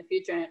changing in the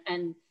future?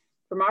 And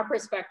from our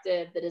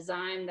perspective, the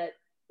design that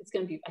it's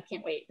going to be, I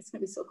can't wait. It's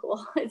going to be so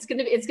cool. It's going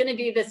to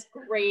be this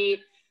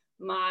great,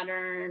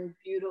 modern,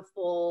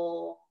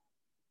 beautiful,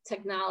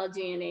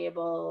 technology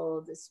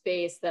enabled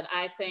space that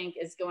I think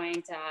is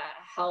going to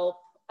help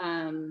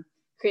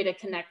create a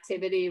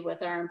connectivity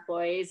with our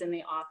employees in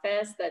the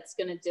office that's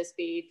going to just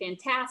be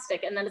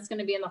fantastic. And then it's going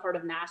to be in the heart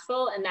of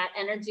Nashville, and that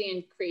energy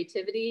and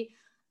creativity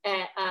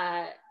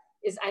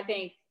is, I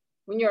think,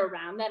 when you're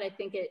around that, I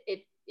think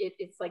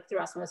it's like through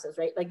osmosis,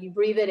 right? Like you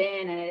breathe it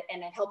in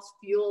and it helps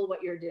fuel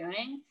what you're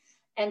doing.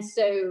 And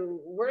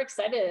so we're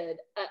excited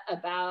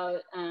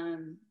about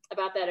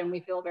that. And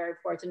we feel very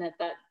fortunate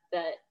that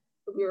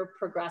we were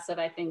progressive,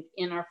 I think,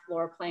 in our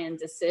floor plan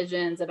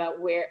decisions about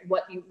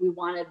what we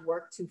wanted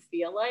work to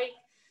feel like,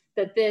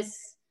 that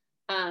this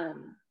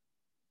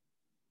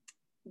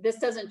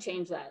doesn't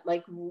change that.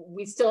 Like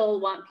we still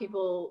want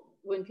people,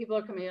 when people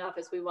are coming to the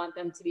office, we want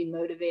them to be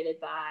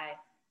motivated by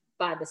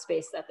the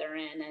space that they're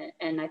in.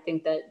 And I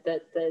think that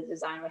the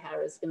design we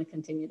have is going to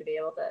continue to be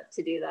able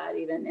to do that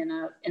even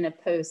in a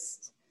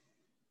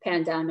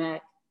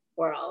post-pandemic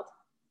world.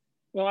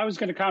 Well, I was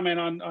going to comment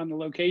on the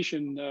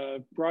location,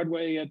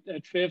 Broadway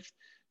at Fifth,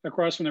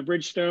 across from the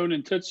Bridgestone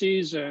and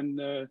Tootsie's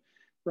and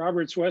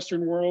Robert's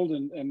Western World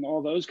and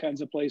all those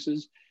kinds of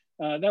places.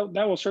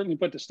 That will certainly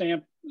put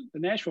the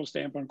Nashville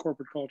stamp on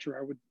corporate culture,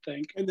 I would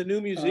think. And the new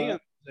museum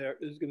there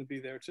is going to be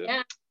there too.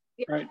 Yeah,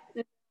 right.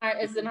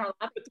 It's in our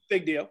lab. It's a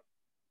big deal.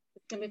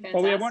 It's going to be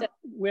fantastic. Well,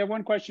 we have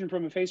one question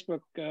from a Facebook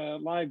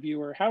Live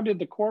viewer. How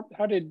did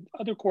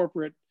other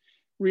corporate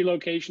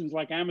relocations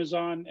like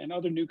Amazon and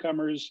other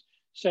newcomers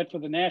set for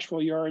the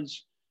Nashville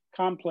Yards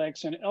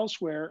complex and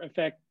elsewhere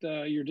affect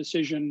your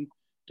decision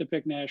to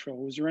pick Nashville?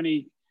 Was there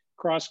any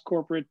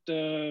cross-corporate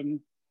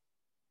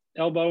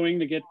elbowing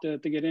to get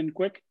in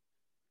quick?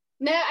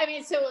 No, I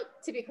mean, so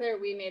to be clear,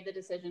 we made the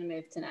decision to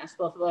move to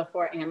Nashville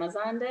before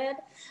Amazon did.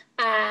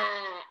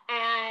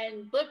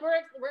 And look,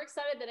 we're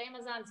excited that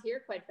Amazon's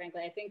here, quite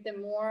frankly. I think the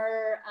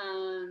more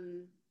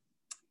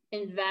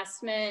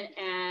investment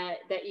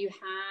that you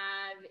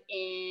have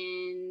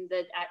in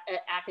the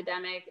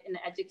academic and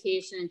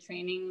education and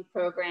training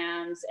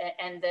programs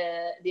and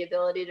the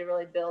ability to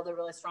really build a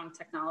really strong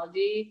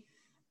technology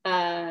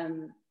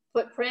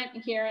footprint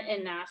here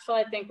in Nashville,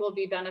 I think will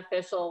be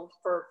beneficial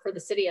for the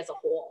city as a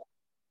whole.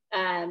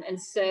 And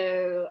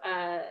so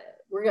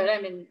we're good. I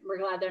mean, we're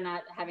glad they're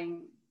not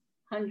having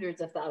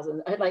hundreds of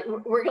thousands. Like,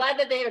 we're glad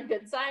that they have a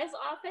good size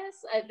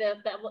office.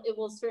 It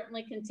will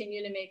certainly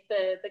continue to make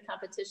the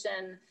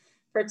competition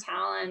for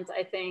talent,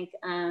 I think,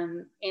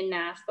 in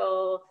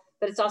Nashville,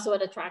 but it's also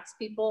what attracts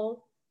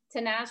people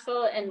to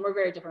Nashville. And we're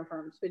very different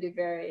firms. We do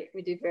very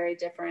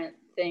different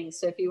things.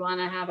 So if you want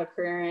to have a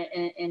career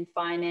in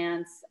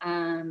finance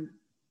and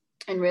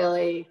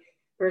really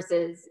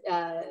versus,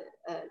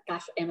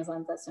 gosh,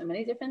 Amazon does so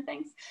many different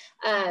things.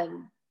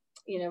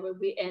 You know,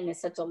 and it's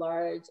such a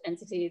large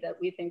entity that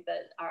we think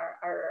that our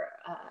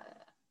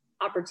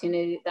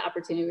opportunity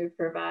we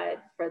provide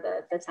for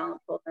the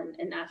talent pool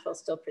in Nashville is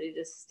still pretty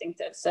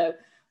distinctive. So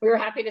we were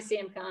happy to see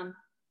him come,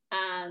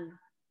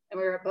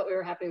 but we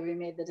were happy we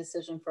made the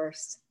decision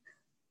first.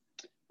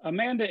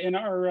 Amanda in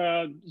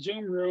our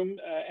Zoom room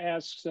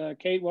asks,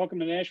 Kate, welcome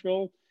to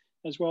Nashville,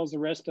 as well as the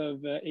rest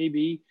of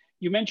AB.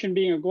 You mentioned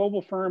being a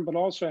global firm, but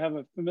also have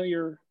a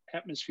familiar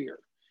atmosphere.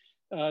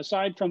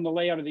 Aside from the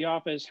layout of the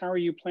office, how are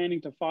you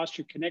planning to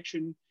foster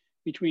connection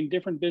between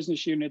different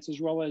business units as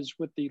well as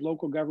with the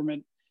local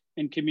government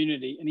and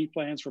community? Any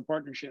plans for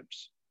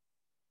partnerships?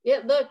 Yeah,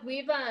 look,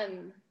 we've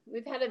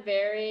had a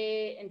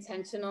very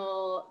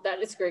intentional,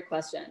 that is a great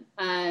question.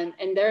 And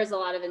there's a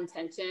lot of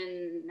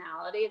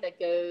intentionality that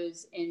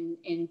goes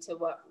into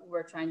what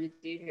we're trying to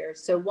do here.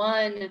 So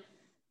one,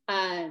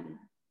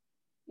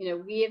 you know,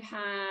 we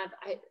have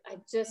I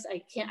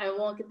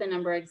won't get the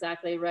number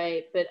exactly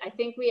right, but I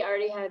think we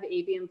already have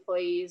AB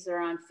employees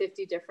around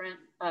 50 different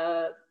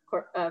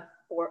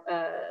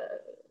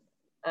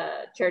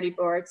charity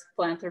boards,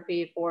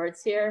 philanthropy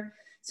boards here.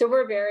 So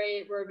we're a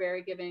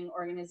very giving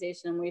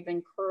organization, and we've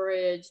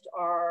encouraged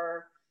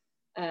our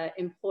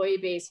employee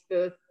base,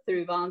 both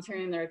through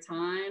volunteering their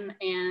time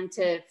and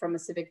from a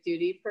civic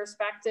duty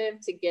perspective,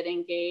 to get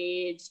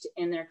engaged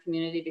in their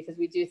community, because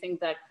we do think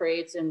that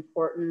creates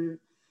important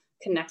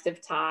connective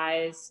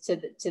ties to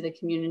the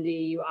community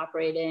you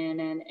operate in,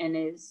 and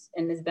is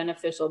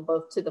beneficial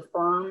both to the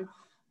firm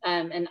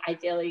and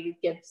ideally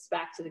gives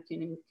back to the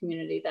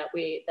community that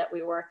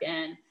we work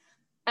in.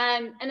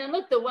 And then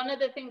look, one of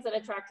the things that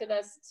attracted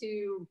us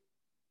to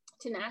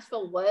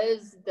Nashville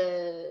was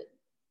the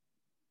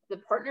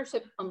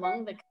partnership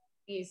among the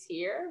companies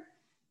here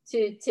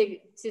to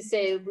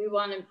say we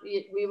want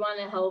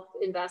to help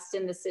invest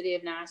in the city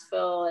of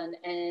Nashville,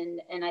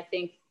 and I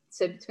think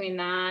so between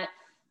that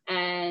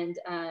and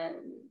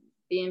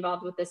be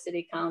involved with the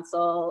city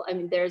council, I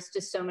mean, there's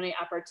just so many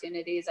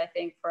opportunities, I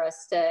think, for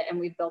us and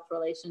we've built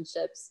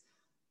relationships,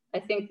 I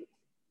think,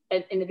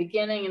 in the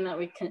beginning, and that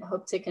we can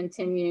hope to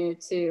continue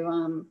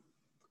to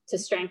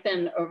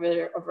strengthen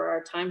over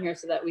our time here,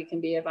 so that we can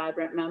be a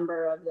vibrant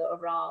member of the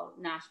overall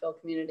Nashville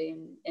community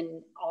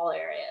in all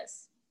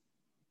areas.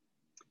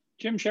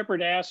 Jim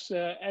Shepard asks,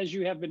 as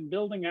you have been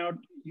building out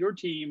your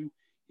team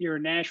here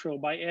in Nashville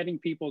by adding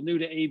people new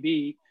to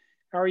AB,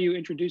 how are you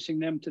introducing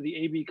them to the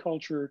AB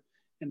culture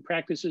and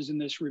practices in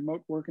this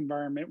remote work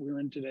environment we're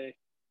in today?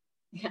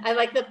 I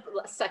like the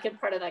second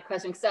part of that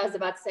question, because I was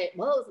about to say,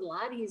 well, it was a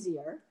lot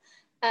easier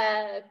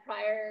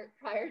prior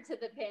to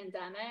the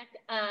pandemic,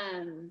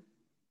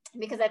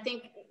 because I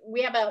think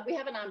we have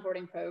an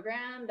onboarding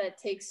program that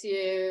takes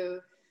you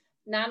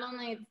not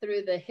only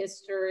through the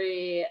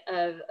history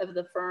of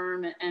the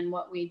firm and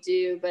what we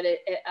do, but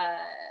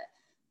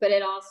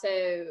it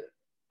also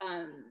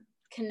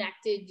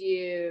connected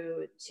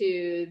you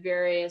to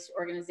various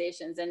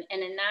organizations. And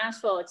in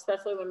Nashville,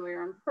 especially when we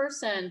were in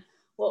person,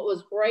 what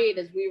was great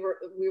is we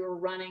were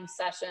running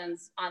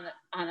sessions on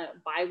a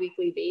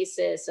bi-weekly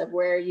basis of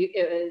where you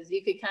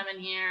could come in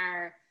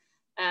here,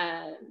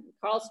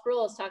 Carl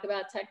Sprules talk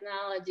about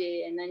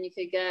technology, and then you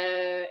could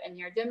go and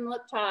hear Jim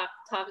Lip talk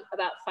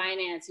about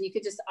finance, and you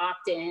could just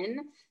opt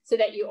in so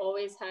that you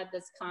always had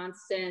this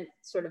constant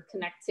sort of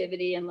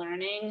connectivity and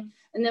learning.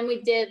 And then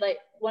we did, like,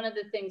 one of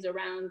the things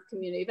around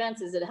community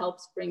events is it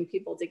helps bring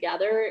people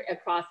together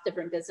across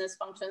different business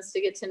functions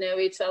to get to know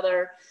each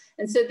other.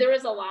 And so there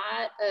was a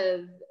lot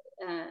of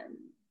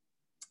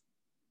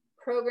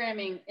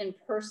programming in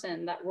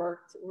person that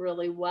worked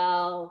really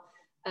well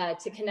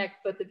to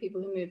connect both the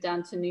people who moved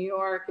down to New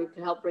York, who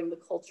could help bring the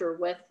culture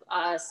with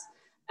us,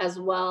 as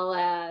well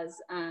as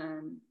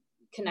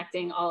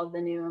connecting all of the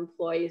new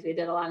employees. We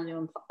did a lot of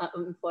new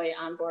employee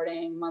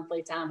onboarding,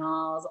 monthly town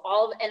halls,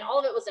 all of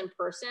it was in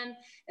person.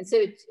 And so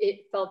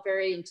it felt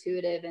very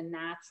intuitive and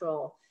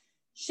natural.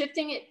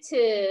 Shifting it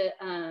to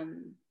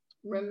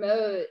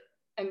remote,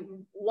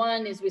 and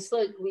one is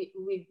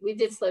we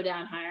did slow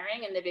down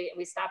hiring, and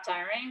we stopped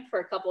hiring for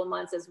a couple of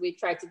months as we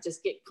tried to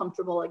just get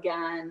comfortable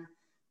again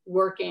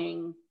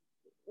working.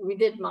 We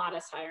did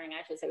modest hiring,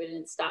 I should say. We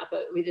didn't stop,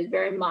 but we did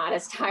very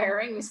modest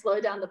hiring. We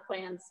slowed down the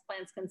plans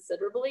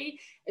considerably,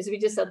 as we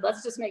just said,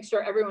 let's just make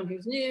sure everyone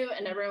who's new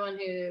and everyone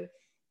who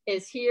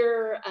is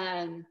here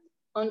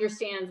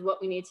understands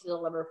what we need to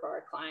deliver for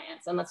our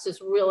clients. And let's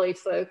just really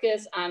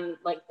focus on,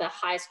 like, the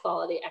highest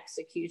quality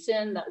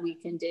execution that we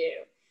can do.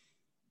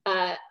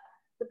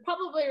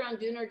 Probably around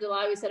June or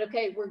July, we said,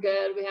 okay, we're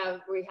good. We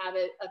have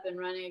it up and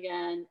running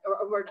again,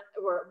 or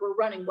we're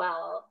running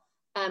well.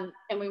 And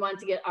we want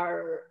to get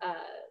our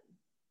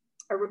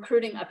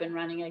recruiting up and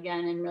running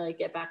again and really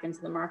get back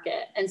into the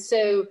market. And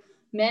so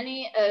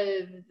many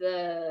of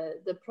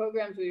the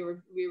programs we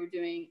were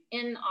doing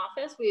in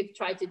office, we've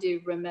tried to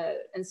do remote.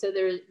 And so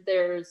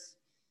there's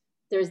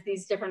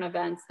these different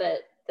events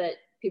that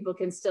people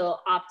can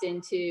still opt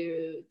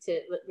into,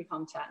 we call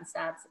them chat and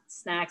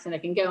snacks, and they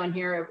can go and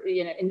hear,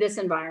 in this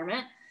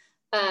environment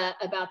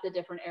about the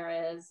different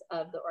areas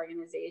of the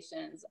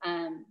organizations.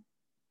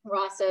 We're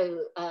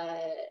also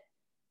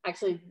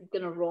actually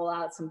going to roll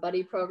out some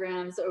buddy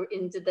programs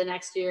into the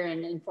next year,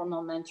 and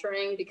informal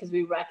mentoring, because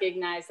we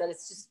recognize that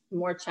it's just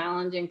more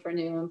challenging for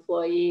new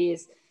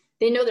employees.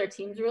 They know their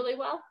teams really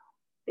well.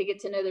 They get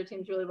to know their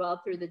teams really well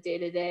through the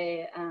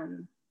day-to-day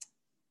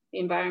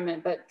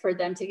environment, but for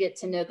them to get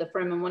to know the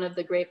firm. And one of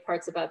the great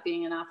parts about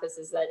being in office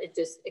is that it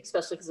just,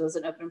 especially because it was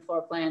an open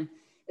floor plan,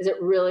 is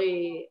it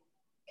really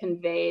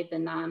conveyed the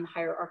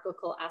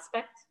non-hierarchical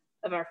aspect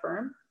of our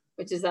firm,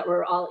 which is that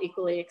we're all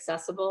equally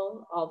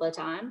accessible all the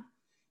time.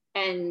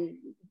 And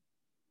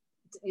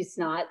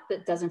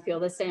that doesn't feel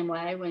the same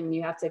way when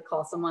you have to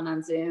call someone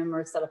on Zoom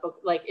or set up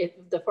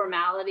the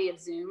formality of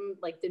Zoom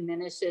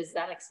diminishes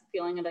that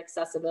feeling of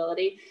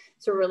accessibility.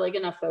 So we're really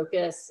going to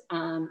focus,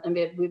 and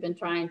we've been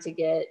trying to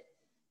get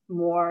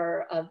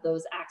more of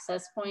those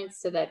access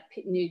points so that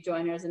new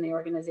joiners in the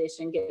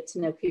organization get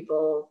to know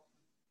people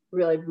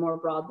really more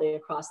broadly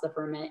across the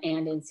firm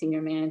and in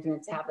senior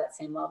management, to have that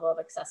same level of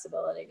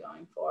accessibility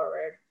going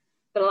forward.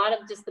 But a lot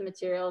of just the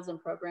materials and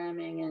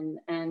programming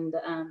and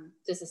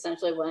just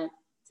essentially went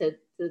to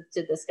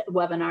this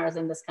webinars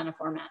in this kind of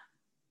format.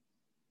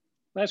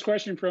 Last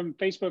question from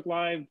Facebook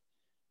Live.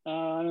 I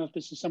don't know if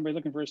this is somebody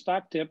looking for a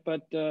stock tip,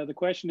 but the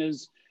question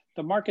is,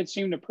 the market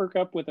seemed to perk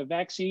up with the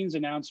vaccines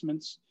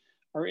announcements.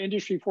 Our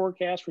industry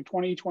forecast for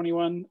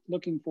 2021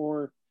 looking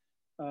for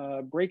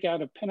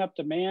breakout of pent-up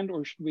demand,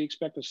 or should we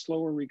expect a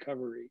slower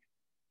recovery?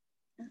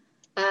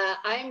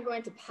 I'm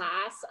going to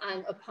pass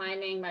on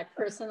opining my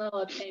personal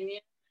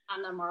opinion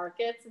on the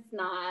markets. It's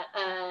not,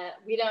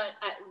 we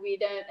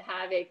don't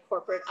have a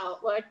corporate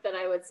outlook that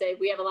I would say.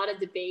 We have a lot of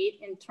debate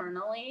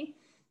internally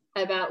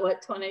about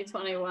what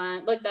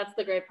 2021, look, that's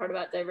the great part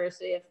about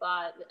diversity of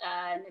thought.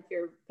 And if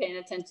you're paying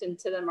attention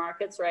to the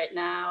markets right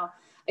now,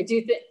 I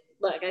do think,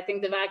 look, I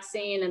think the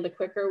vaccine and the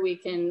quicker we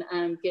can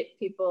get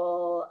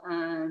people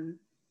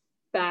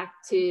back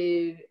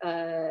to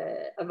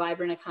a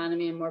vibrant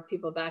economy and more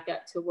people back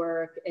out to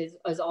work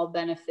is all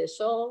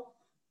beneficial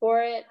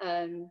for it.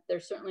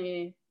 There's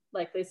certainly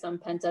likely some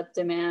pent up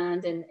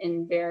demand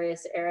in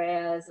various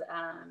areas.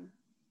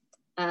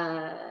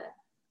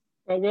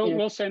 Well,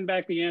 we'll send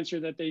back the answer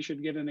that they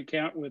should get an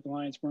account with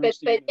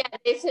AllianceBernstein. But yeah,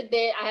 they should.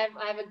 I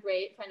have a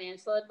great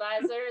financial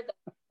advisor that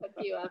I'll hook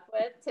you up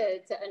with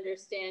to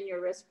understand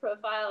your risk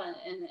profile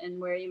and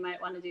where you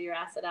might want to do your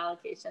asset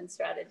allocation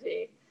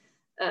strategy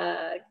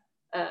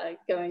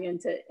going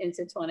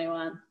into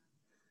 21.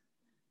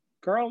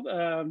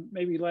 Carl,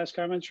 maybe last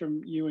comments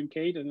from you and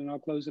Kate, and then I'll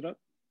close it up.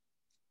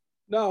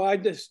 No, I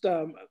just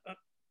I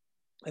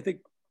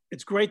think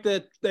it's great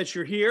that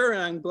you're here,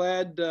 and I'm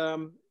glad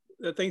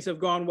that things have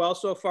gone well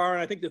so far.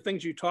 And I think the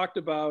things you talked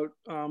about,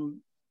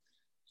 you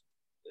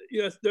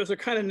know, there's a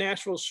kind of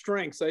Nashville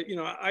strengths.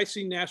 I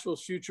see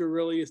Nashville's future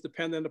really is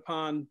dependent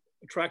upon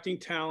attracting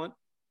talent.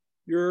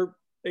 Your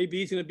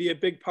AB is going to be a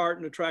big part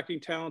in attracting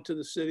talent to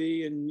the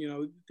city. And, you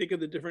know, think of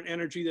the different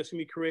energy that's going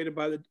to be created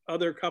by the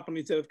other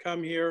companies that have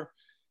come here.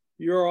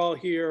 You're all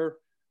here.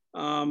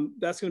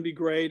 That's going to be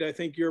great. I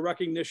think your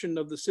recognition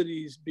of the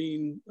city's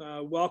being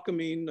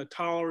welcoming, a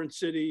tolerant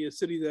city, a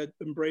city that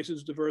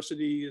embraces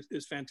diversity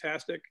is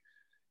fantastic.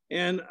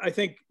 And I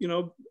think, you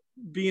know,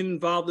 being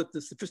involved at the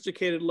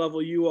sophisticated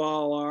level you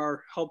all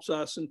are helps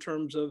us in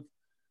terms of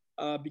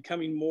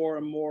becoming more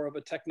and more of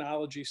a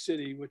technology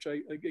city, which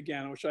I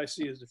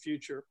see as the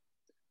future.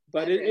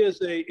 But it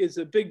is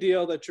a big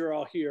deal that you're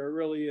all here. It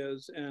really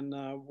is. And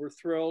we're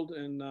thrilled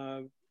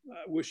and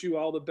wish you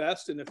all the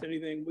best. And if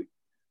anything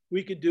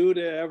we could do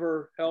to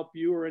ever help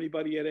you or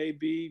anybody at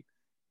AB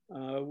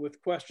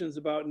with questions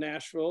about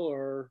Nashville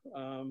or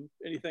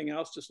anything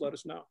else, just let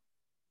us know.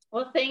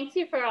 Well, thank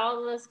you for all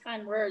of those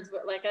kind words.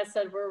 But like I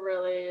said, we're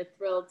really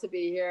thrilled to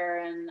be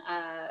here. And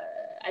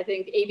I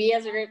think AB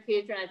has a great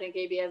future. And I think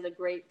AB has a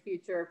great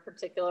future,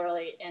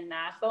 particularly in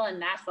Nashville. And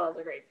Nashville has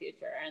a great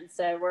future. And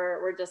so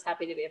we're just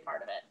happy to be a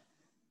part of it.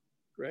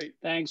 Great.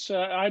 Thanks.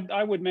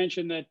 I would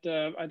mention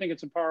that I think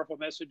it's a powerful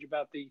message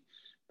about the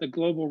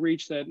global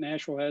reach that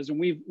Nashville has. And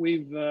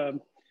we've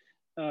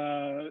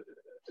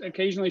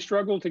occasionally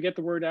struggled to get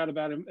the word out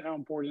about how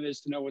important it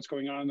is to know what's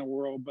going on in the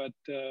world. But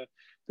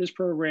this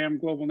program,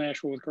 Global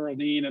Nashville with Carl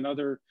Dean, and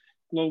other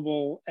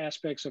global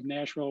aspects of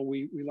Nashville,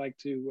 we like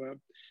to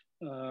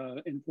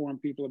inform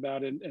people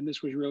about it. And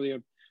this was really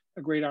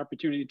a great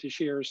opportunity to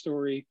share a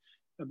story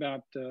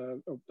about a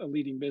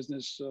leading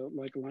business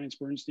like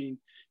AllianceBernstein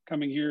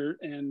coming here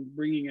and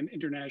bringing an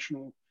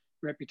international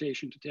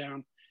reputation to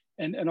town.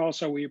 And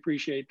also we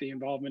appreciate the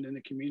involvement in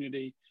the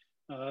community.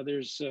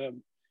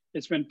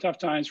 It's been tough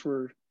times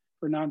for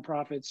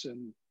nonprofits,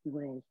 and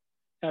we're all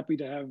happy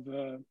to have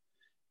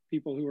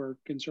people who are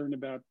concerned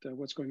about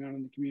what's going on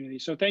in the community.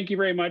 So thank you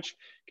very much,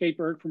 Kate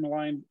Burke from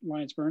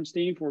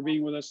AllianceBernstein, for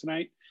being with us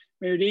tonight.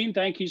 Mayor Dean,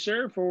 thank you,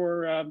 sir,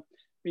 for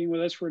being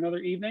with us for another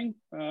evening.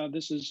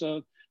 This is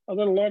a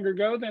little longer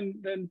ago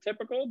than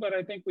typical, but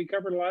I think we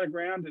covered a lot of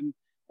ground, and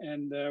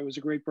it was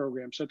a great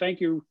program. So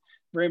thank you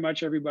very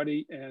much,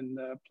 everybody, and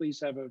please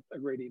have a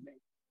great evening.